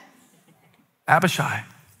 Abishai.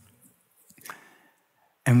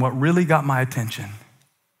 And what really got my attention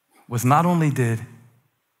was not only did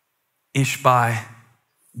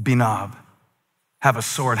Ishbi-Benob have a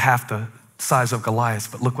sword half the size of Goliath's,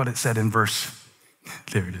 but look what it said in verse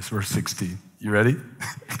 16. You ready?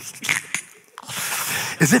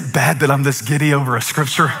 Is it bad that I'm this giddy over a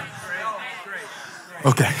scripture?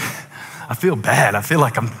 Okay, I feel bad. I feel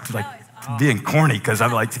like I'm being corny because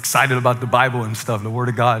I'm excited about the Bible and stuff, the Word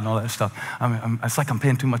of God and all that stuff. It's like I'm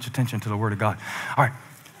paying too much attention to the Word of God. All right,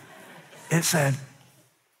 it said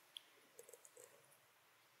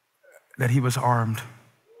that he was armed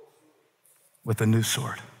with a new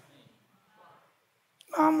sword.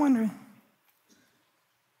 Now I'm wondering,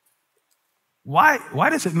 why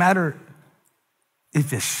does it matter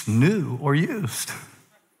if it's new or used?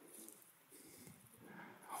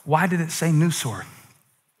 Why did it say new sword?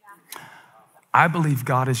 I believe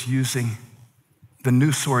God is using the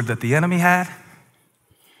new sword that the enemy had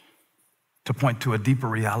to point to a deeper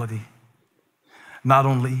reality. Not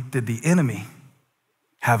only did the enemy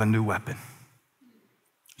have a new weapon,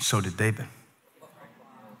 so did David.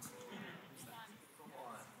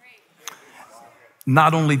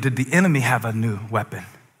 Not only did the enemy have a new weapon,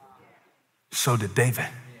 so did David.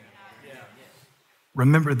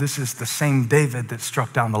 Remember, this is the same David that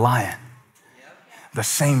struck down the lion, the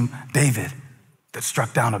same David that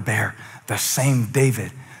struck down a bear, the same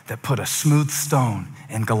David that put a smooth stone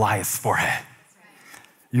in Goliath's forehead.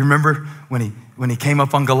 You remember when he came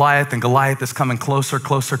up on Goliath and Goliath is coming closer,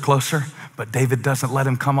 closer, closer, but David doesn't let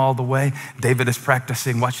him come all the way. David is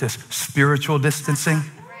practicing, watch this, spiritual distancing.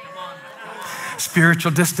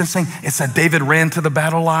 Spiritual distancing. It said David ran to the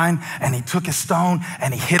battle line and he took his stone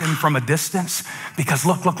and he hit him from a distance because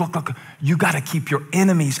look, you got to keep your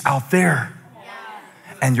enemies out there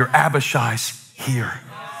and your Abishais here.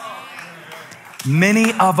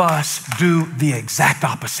 Many of us do the exact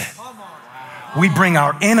opposite. We bring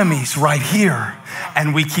our enemies right here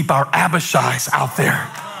and we keep our Abishais out there.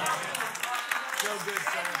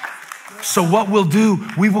 So what we'll do,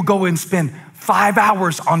 we will go and spend 5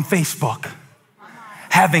 hours on Facebook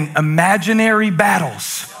having imaginary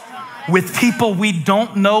battles with people we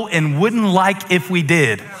don't know and wouldn't like if we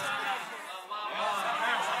did.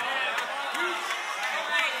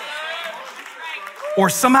 Or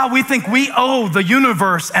somehow we think we owe the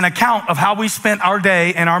universe an account of how we spent our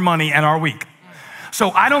day and our money and our week. So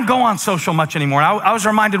I don't go on social much anymore. I was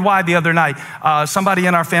reminded why the other night. Somebody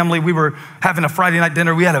in our family, we were having a Friday night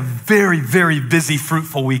dinner. We had a very, very busy,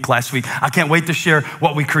 fruitful week last week. I can't wait to share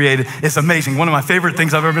what we created. It's amazing. One of my favorite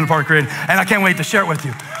things I've ever been a part of creating, and I can't wait to share it with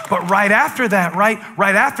you. But right after that,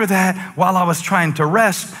 while I was trying to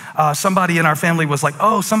rest, somebody in our family was like,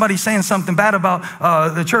 oh, somebody's saying something bad about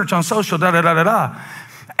the church on social, da-da-da-da-da.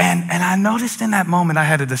 And I noticed in that moment, I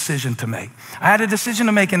had a decision to make. I had a decision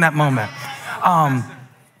to make in that moment.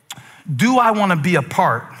 Do I want to be a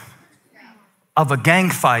part of a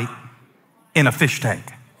gang fight in a fish tank?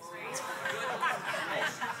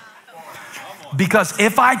 Because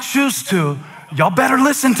if I choose to, y'all better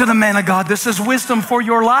listen to the man of God. This is wisdom for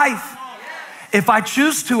your life. If I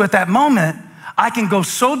choose to at that moment, I can go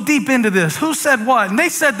so deep into this. Who said what? And they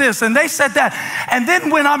said this and they said that. And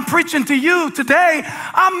then when I'm preaching to you today,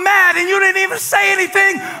 I'm mad and you didn't even say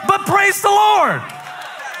anything but praise the Lord.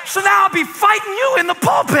 So now I'll be fighting you in the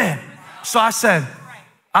pulpit. So I said,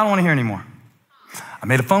 I don't want to hear anymore. I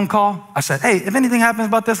made a phone call. I said, hey, if anything happens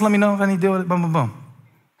about this, let me know if I need to deal with it, boom, boom, boom.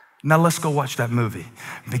 Now let's go watch that movie.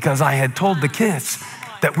 Because I had told the kids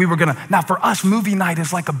that we were gonna, now for us, movie night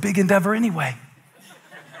is like a big endeavor anyway.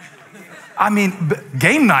 I mean,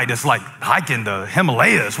 game night is like hiking the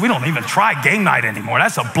Himalayas. We don't even try game night anymore.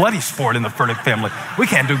 That's a bloody sport in the Furtick family. We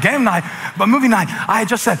can't do game night. But movie night, I had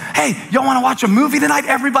just said, hey, y'all want to watch a movie tonight?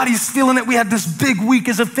 Everybody's feeling it. We had this big week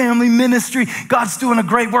as a family ministry. God's doing a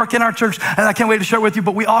great work in our church, and I can't wait to share it with you,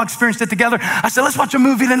 but we all experienced it together. I said, let's watch a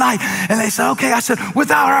movie tonight. And they said, okay. I said,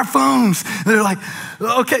 without our phones. They're like,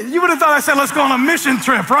 okay. You would have thought I said, let's go on a mission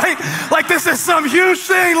trip, right? Like this is some huge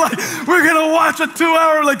thing. Like we're going to watch a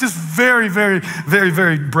 2-hour, like just very,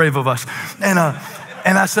 very brave of us. And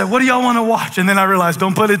I said, what do y'all want to watch? And then I realized,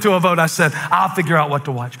 don't put it to a vote. I said, I'll figure out what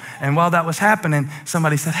to watch. And while that was happening,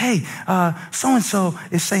 somebody said, hey, so-and-so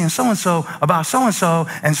is saying so-and-so about so-and-so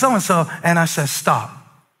and so-and-so. And I said, stop.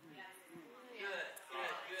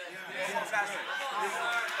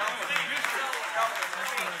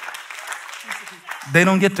 They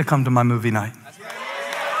don't get to come to my movie night.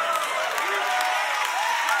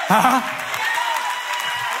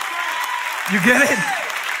 You get it?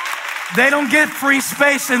 They don't get free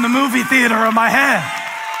space in the movie theater in my head.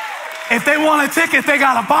 If they want a ticket, they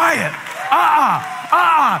gotta buy it.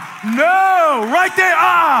 No, right there,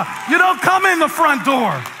 you don't come in the front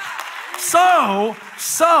door. So,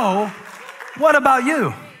 what about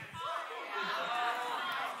you?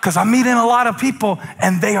 Because I'm meeting a lot of people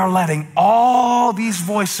and they are letting all these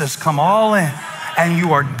voices come all in, and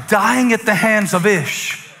you are dying at the hands of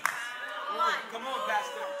Ish.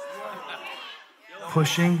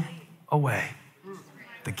 Pushing away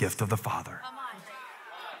the gift of the Father.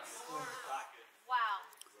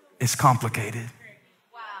 It's complicated.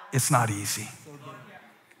 It's not easy.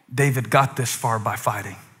 David got this far by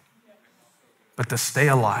fighting. But to stay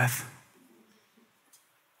alive,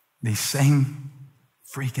 these same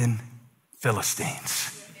freaking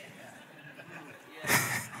Philistines,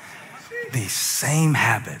 these same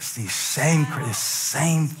habits, these same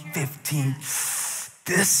 15,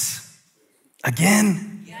 this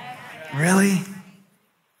again? Really?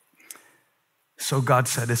 So God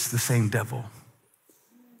said, it's the same devil,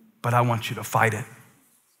 but I want you to fight it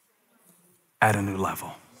at a new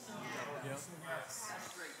level.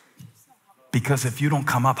 Because if you don't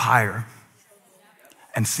come up higher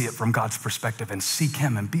and see it from God's perspective and seek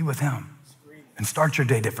him and be with him and start your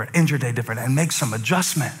day different, end your day different, and make some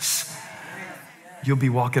adjustments, you'll be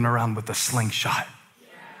walking around with a slingshot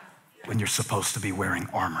when you're supposed to be wearing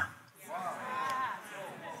armor.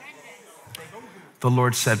 The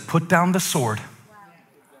Lord said, put down the sword,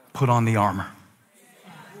 put on the armor.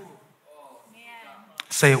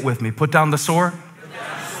 Say it with me. Put down the sword,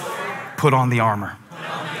 put on the armor.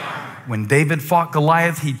 When David fought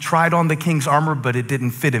Goliath, he tried on the king's armor, but it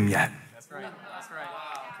didn't fit him yet.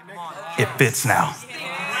 It fits now.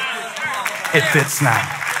 It fits now.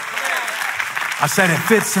 I said it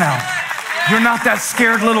fits now. You're not that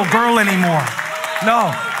scared little girl anymore.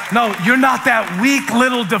 No, you're not that weak,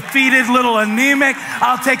 little defeated, little anemic.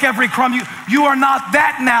 I'll take every crumb. You are not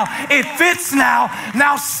that now. It fits now.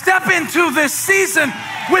 Now step into this season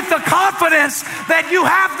with the confidence that you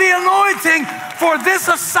have the anointing for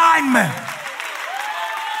this assignment.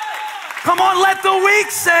 Come on, let the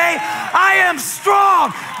weak say, I am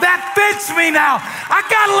strong. That fits me now. I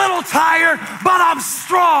got a little tired, but I'm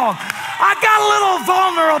strong. I got a little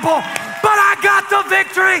vulnerable, but I got the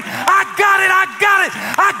victory. I got it. I got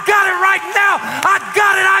it right now. I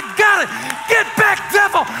got it. Get back,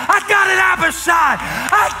 devil. I got it, Abishai.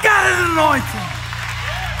 I got it, anointing.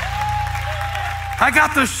 I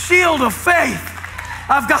got the shield of faith.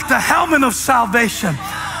 I've got the helmet of salvation.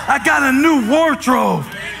 I got a new wardrobe.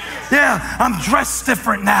 Yeah, I'm dressed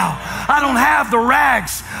different now. I don't have the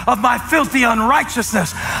rags of my filthy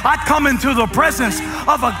unrighteousness. I come into the presence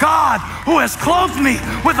of a God who has clothed me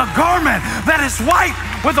with a garment that is white,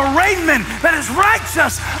 with a raiment that is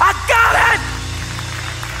righteous. I got it.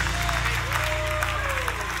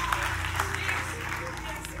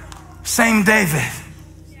 Same David,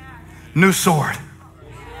 new sword.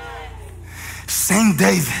 Same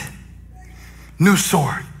David, new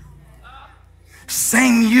sword.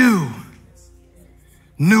 Same you,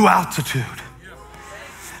 new altitude.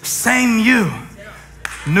 Same you,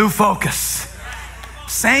 new focus.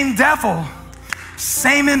 Same devil,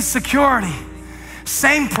 same insecurity,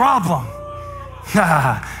 same problem.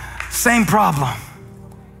 Same problem,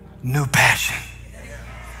 new passion.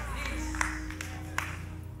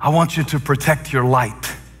 I want you to protect your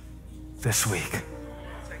light this week.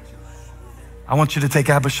 I want you to take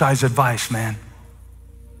Abishai's advice, man.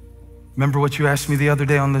 Remember what you asked me the other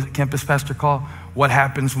day on the campus pastor call? What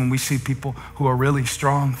happens when we see people who are really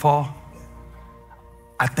strong fall?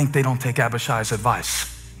 I think they don't take Abishai's advice.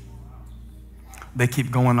 They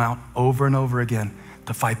keep going out over and over again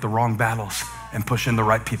to fight the wrong battles and pushing the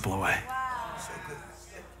right people away.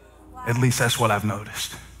 At least that's what I've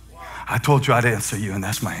noticed. I told you I'd answer you, and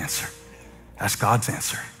that's my answer. That's God's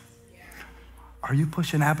answer. Are you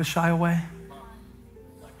pushing Abishai away?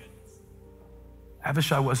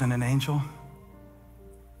 Abishai wasn't an angel.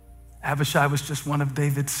 Abishai was just one of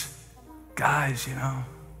David's guys, you know.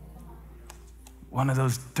 One of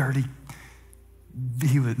those dirty,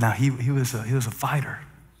 he was a fighter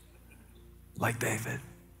like David.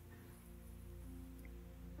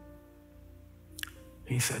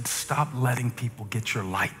 He said, stop letting people get your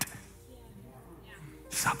light.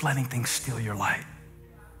 Stop letting things steal your light.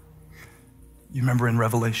 You remember in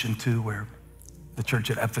Revelation 2 where the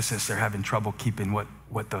church at Ephesus, they're having trouble keeping what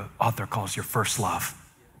the author calls your first love.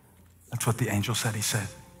 That's what the angel said. He said,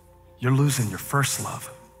 you're losing your first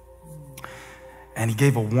love. And he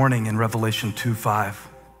gave a warning in Revelation 2:5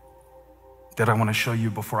 that I want to show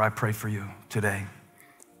you before I pray for you today.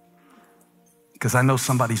 Because I know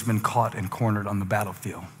somebody's been caught and cornered on the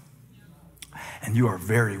battlefield. And you are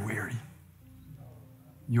very weary.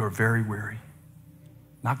 You are very weary.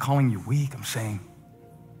 Not calling you weak, I'm saying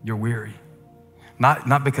you're weary.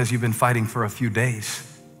 Not because you've been fighting for a few days.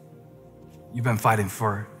 You've been fighting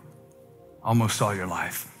for almost all your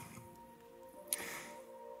life.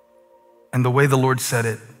 And the way the Lord said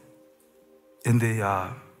it in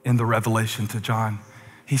the Revelation to John,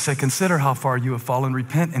 he said, consider how far you have fallen,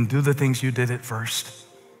 repent and do the things you did at first.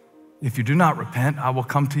 If you do not repent, I will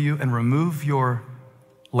come to you and remove your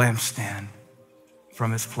lampstand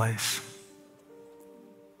from its place.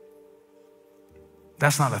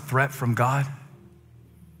 That's not a threat from God.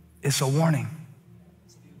 It's a warning.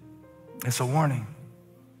 It's a warning.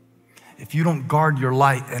 If you don't guard your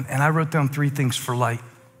light, and I wrote down 3 things for light.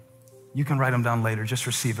 You can write them down later, just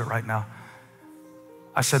receive it right now.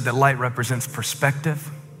 I said that light represents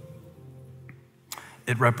perspective.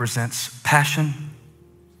 It represents passion.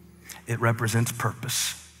 It represents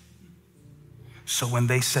purpose. So when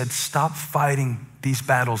they said, stop fighting these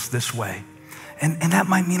battles this way, and that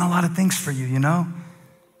might mean a lot of things for you, you know?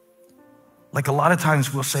 Like a lot of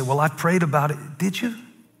times we'll say, well, I prayed about it. Did you?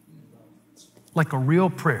 Like a real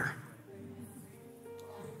prayer.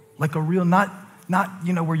 Like a real, not,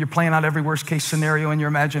 you know, where you're playing out every worst case scenario in your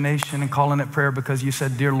imagination and calling it prayer because you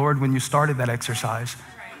said, dear Lord, when you started that exercise.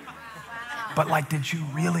 But like, did you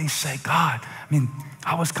really say, God, I mean,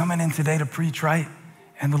 I was coming in today to preach, right?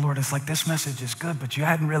 And the Lord is like, this message is good, but you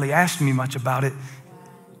hadn't really asked me much about it.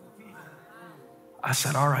 I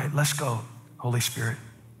said, all right, let's go, Holy Spirit.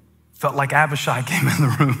 Felt like Abishai came in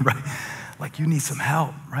the room, right? Like you need some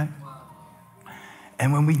help, right?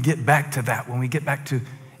 And when we get back to that, when we get back to,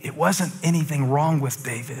 it wasn't anything wrong with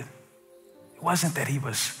David. It wasn't that he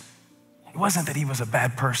was a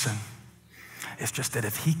bad person. It's just that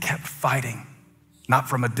if he kept fighting, not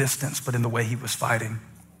from a distance, but in the way he was fighting,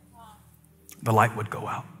 the light would go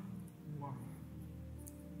out.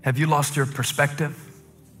 Have you lost your perspective?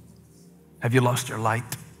 Have you lost your light?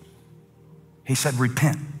 He said,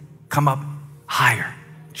 repent, come up higher,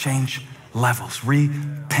 change levels,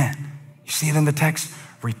 repent. You see it in the text?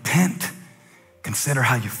 Repent, consider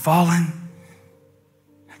how you've fallen,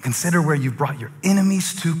 consider where you brought your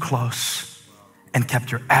enemies too close and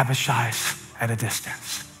kept your Abishais at a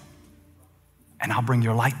distance. And I'll bring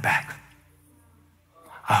your light back.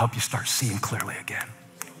 I hope you start seeing clearly again.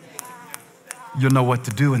 You'll know what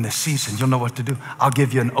to do in this season. You'll know what to do. I'll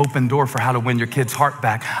give you an open door for how to win your kid's heart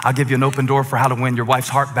back. I'll give you an open door for how to win your wife's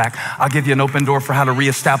heart back. I'll give you an open door for how to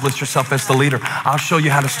reestablish yourself as the leader. I'll show you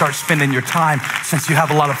how to start spending your time since you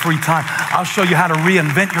have a lot of free time. I'll show you how to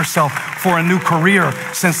reinvent yourself for a new career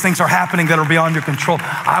since things are happening that are beyond your control.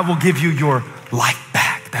 I will give you your light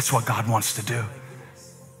back. That's what God wants to do.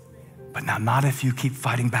 But now, not if you keep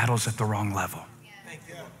fighting battles at the wrong level.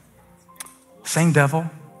 Same devil,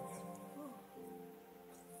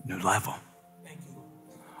 new level.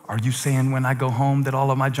 Are you saying when I go home that all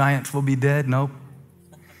of my giants will be dead? Nope.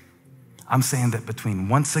 I'm saying that between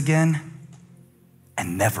once again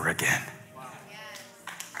and never again.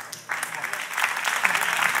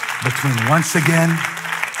 Between once again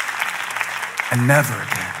and never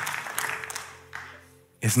again.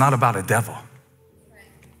 It's not about a devil.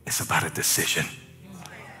 It's about a decision.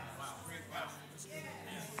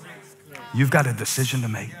 You've got a decision to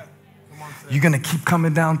make. You're going to keep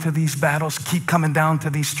coming down to these battles, keep coming down to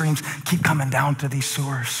these streams, keep coming down to these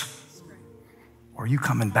sewers. Or are you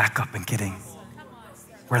coming back up and getting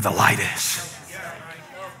where the light is?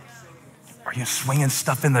 Are you swinging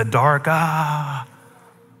stuff in the dark?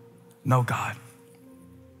 No, God.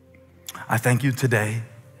 I thank you today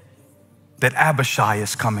that Abishai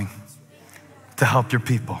is coming to help your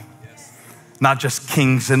people. Not just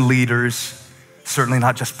kings and leaders, certainly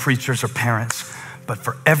not just preachers or parents, but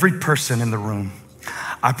for every person in the room.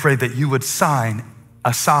 I pray that you would assign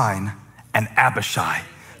an Abishai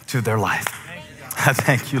to their life. I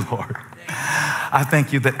thank you, Lord. I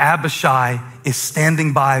thank you that Abishai is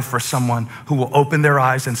standing by for someone who will open their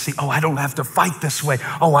eyes and see, oh, I don't have to fight this way.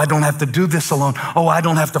 Oh, I don't have to do this alone. Oh, I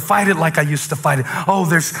don't have to fight it like I used to fight it. Oh,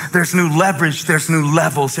 there's new leverage, there's new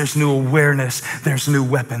levels, there's new awareness, there's new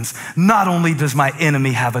weapons. Not only does my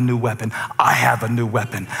enemy have a new weapon, I have a new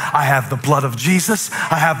weapon. I have the blood of Jesus.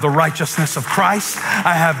 I have the righteousness of Christ.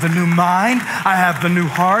 I have the new mind. I have the new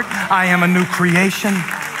heart. I am a new creation.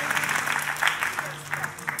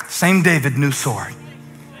 Same David, new sword.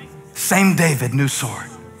 Same David, new sword.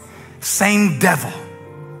 Same devil,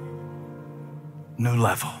 new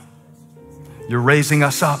level. You're raising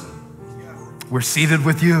us up. We're seated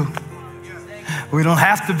with you. We don't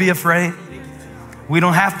have to be afraid. We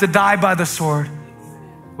don't have to die by the sword.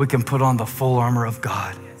 We can put on the full armor of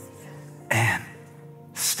God and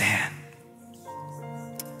stand.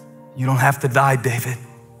 You don't have to die, David.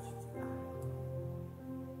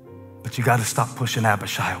 But you got to stop pushing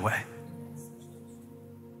Abishai away.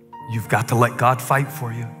 You've got to let God fight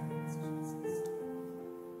for you.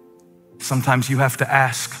 Sometimes you have to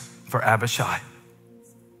ask for Abishai.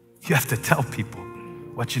 You have to tell people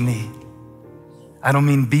what you need. I don't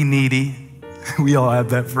mean be needy. We all have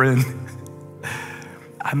that friend.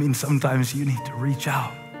 I mean, sometimes you need to reach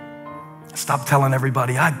out. Stop telling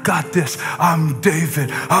everybody, I got this. I'm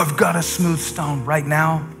David. I've got a smooth stone. Right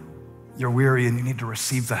now, you're weary and you need to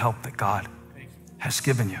receive the help that God has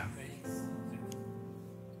given you.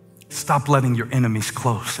 Stop letting your enemies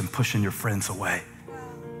close and pushing your friends away.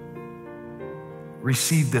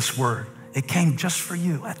 Receive this word. It came just for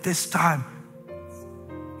you at this time.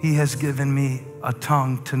 He has given me a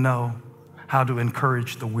tongue to know how to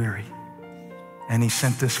encourage the weary. And he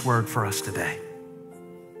sent this word for us today.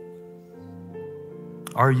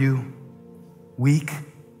 Are you weak?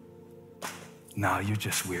 No, you're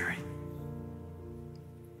just weary.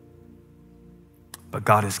 But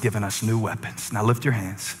God has given us new weapons. Now lift your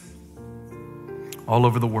hands. All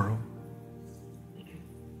over the world,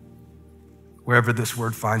 wherever this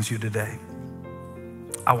word finds you today,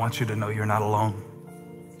 I want you to know you're not alone.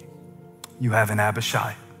 You have an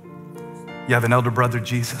Abishai. You have an elder brother,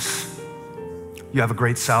 Jesus. You have a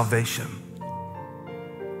great salvation.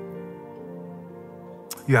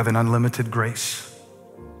 You have an unlimited grace.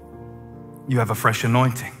 You have a fresh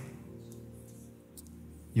anointing.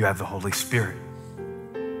 You have the Holy Spirit.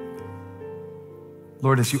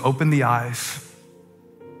 Lord, as you open the eyes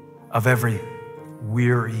of every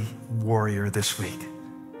weary warrior this week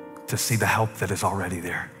to see the help that is already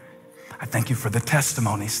there, I thank you for the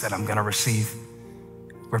testimonies that I'm going to receive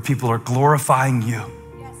where people are glorifying you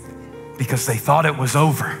because they thought it was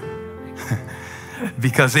over,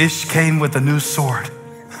 because Ish came with a new sword,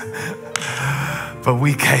 but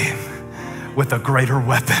we came with a greater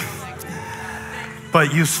weapon.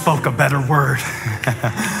 But you spoke a better word.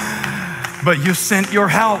 But you sent your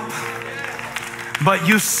help. But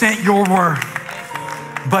you sent your word.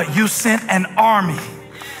 But you sent an army.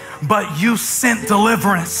 But you sent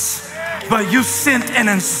deliverance. But you sent an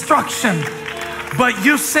instruction. But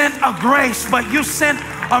you sent a grace. But you sent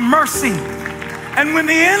a mercy. And when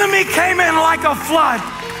the enemy came in like a flood,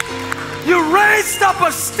 you raised up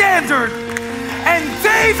a standard. And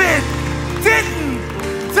David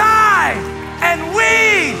didn't die. And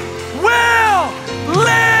we will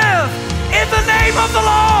live in the name of the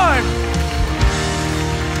Lord.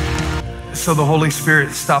 So the Holy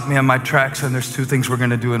Spirit stopped me on my tracks, and there's two things we're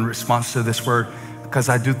gonna do in response to this word, because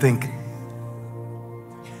I do think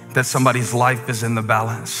that somebody's life is in the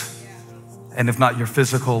balance. And if not your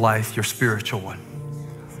physical life, your spiritual one.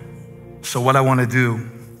 So what I wanna do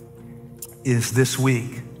is this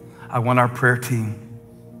week, I want our prayer team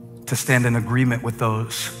to stand in agreement with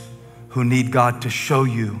those who need God to show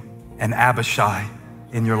you an Abishai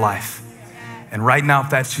in your life. And right now, if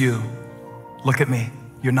that's you, look at me.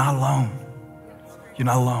 You're not alone. You're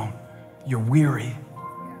not alone. You're weary.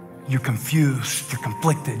 You're confused. You're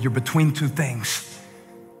conflicted. You're between two things.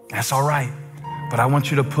 That's all right. But I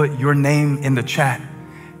want you to put your name in the chat.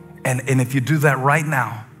 And if you do that right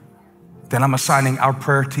now, then I'm assigning our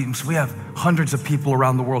prayer teams. We have hundreds of people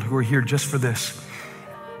around the world who are here just for this.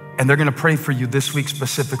 And they're gonna pray for you this week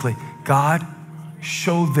specifically. God,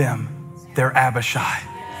 show them their Abishai.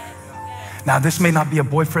 Now, this may not be a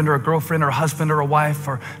boyfriend or a girlfriend or a husband or a wife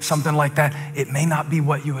or something like that. It may not be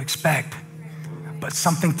what you expect, but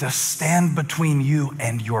something to stand between you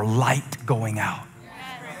and your light going out.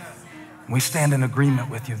 We stand in agreement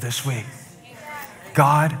with you this week.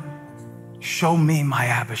 God, show me my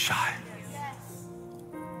Abishai.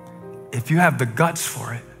 If you have the guts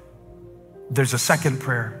for it, there's a second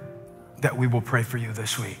prayer that we will pray for you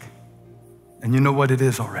this week. And you know what it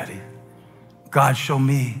is already. God, show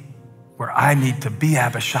me where I need to be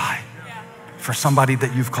Abishai for somebody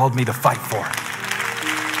that you've called me to fight for.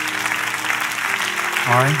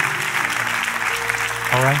 All right?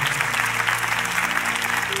 All right?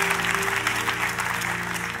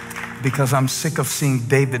 Because I'm sick of seeing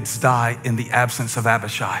Davids die in the absence of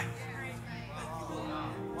Abishai.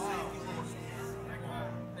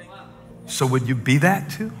 So would you be that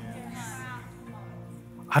too?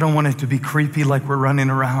 I don't want it to be creepy like we're running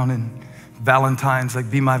around and Valentine's, like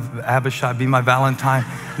be my Abishai, be my Valentine.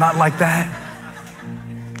 Not like that.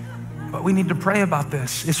 But we need to pray about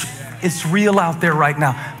this. It's real out there right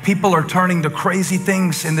now. People are turning to crazy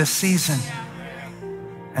things in this season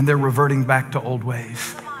and they're reverting back to old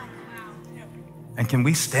ways. And can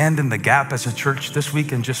we stand in the gap as a church this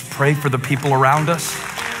week and just pray for the people around us?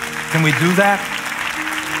 Can we do that?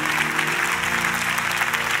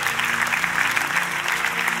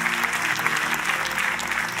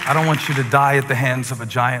 I don't want you to die at the hands of a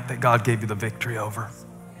giant that God gave you the victory over.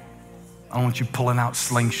 I don't want you pulling out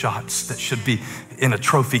slingshots that should be in a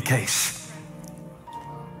trophy case.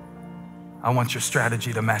 I want your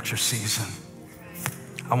strategy to match your season.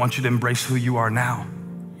 I want you to embrace who you are now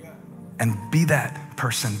and be that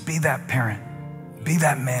person, be that parent, be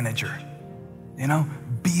that manager,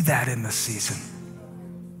 be that in the season.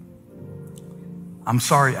 I'm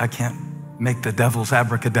sorry I can't make the devil's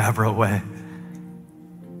abracadabra away.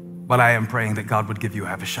 But I am praying that God would give you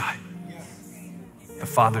Abishai, the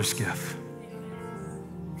Father's gift.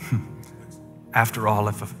 After all,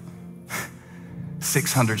 if a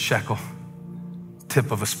 600 shekel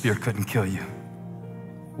tip of a spear couldn't kill you,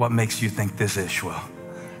 what makes you think this ish will?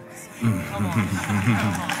 You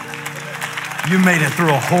made it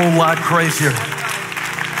through a whole lot crazier.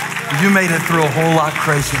 You made it through a whole lot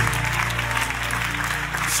crazier.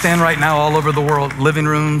 Stand right now all over the world, living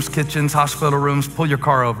rooms, kitchens, hospital rooms, pull your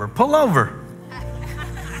car over. Pull over.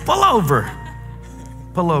 Pull over.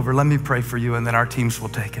 Pull over. Let me pray for you and then our teams will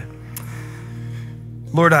take it.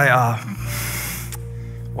 Lord, wow.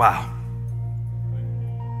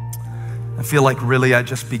 I feel like really I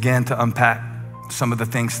just began to unpack some of the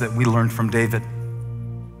things that we learned from David.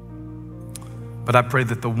 But I pray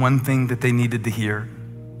that the one thing that they needed to hear,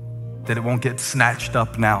 that it won't get snatched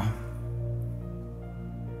up now,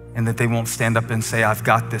 and that they won't stand up and say, I've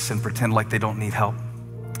got this, and pretend like they don't need help.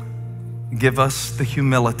 Give us the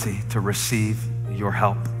humility to receive your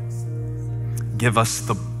help. Give us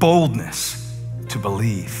the boldness to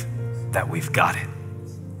believe that we've got it.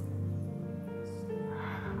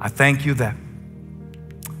 I thank you that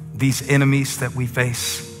these enemies that we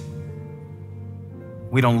face,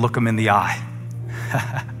 we don't look them in the eye,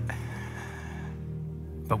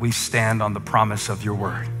 but we stand on the promise of your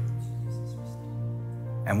word.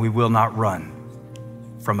 And we will not run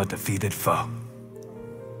from a defeated foe.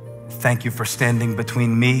 Thank you for standing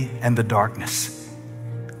between me and the darkness.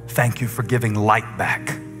 Thank you for giving light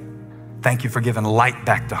back. Thank you for giving light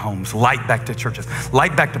back to homes, light back to churches,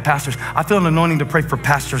 light back to pastors. I feel an anointing to pray for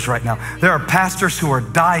pastors right now. There are pastors who are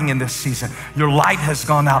dying in this season. Your light has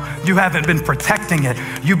gone out. You haven't been protecting it.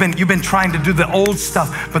 You've been trying to do the old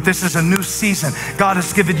stuff, but this is a new season. God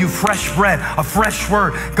has given you fresh bread, a fresh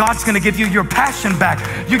word. God's gonna give you your passion back.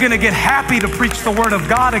 You're gonna get happy to preach the word of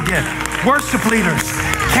God again. Worship leaders,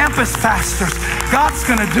 campus pastors, God's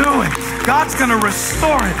gonna do it. God's gonna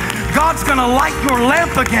restore it. God's gonna light your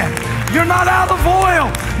lamp again. You're not out of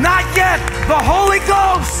oil, not yet. The Holy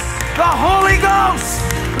Ghost, the Holy Ghost,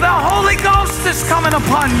 the Holy Ghost is coming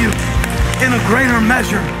upon you in a greater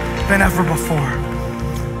measure than ever before.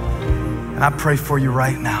 And I pray for you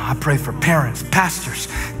right now. I pray for parents, pastors,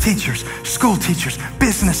 teachers, school teachers,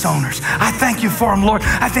 business owners. I thank you for them, Lord.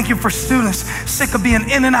 I thank you for students sick of being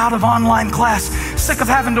in and out of online class, sick of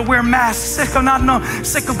having to wear masks, sick of not knowing,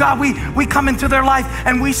 sick of God. We come into their life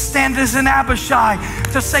and we stand as an Abishai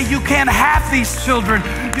to say, you can't have these children.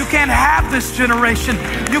 You can't have this generation.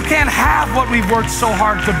 You can't have what we've worked so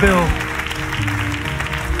hard to build.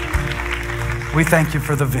 We thank you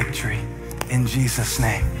for the victory. In Jesus'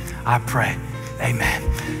 name, I pray. Amen.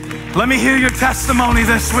 Let me hear your testimony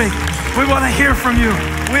this week. We want to hear from you.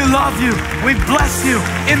 We love you. We bless you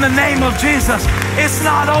in the name of Jesus. It's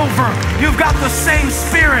not over. You've got the same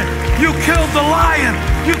spirit. You killed the lion.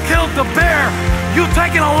 You killed the bear. You've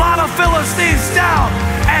taken a lot of Philistines down.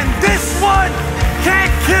 And this one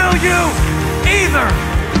can't kill you either.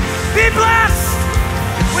 Be blessed.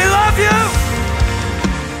 We love you.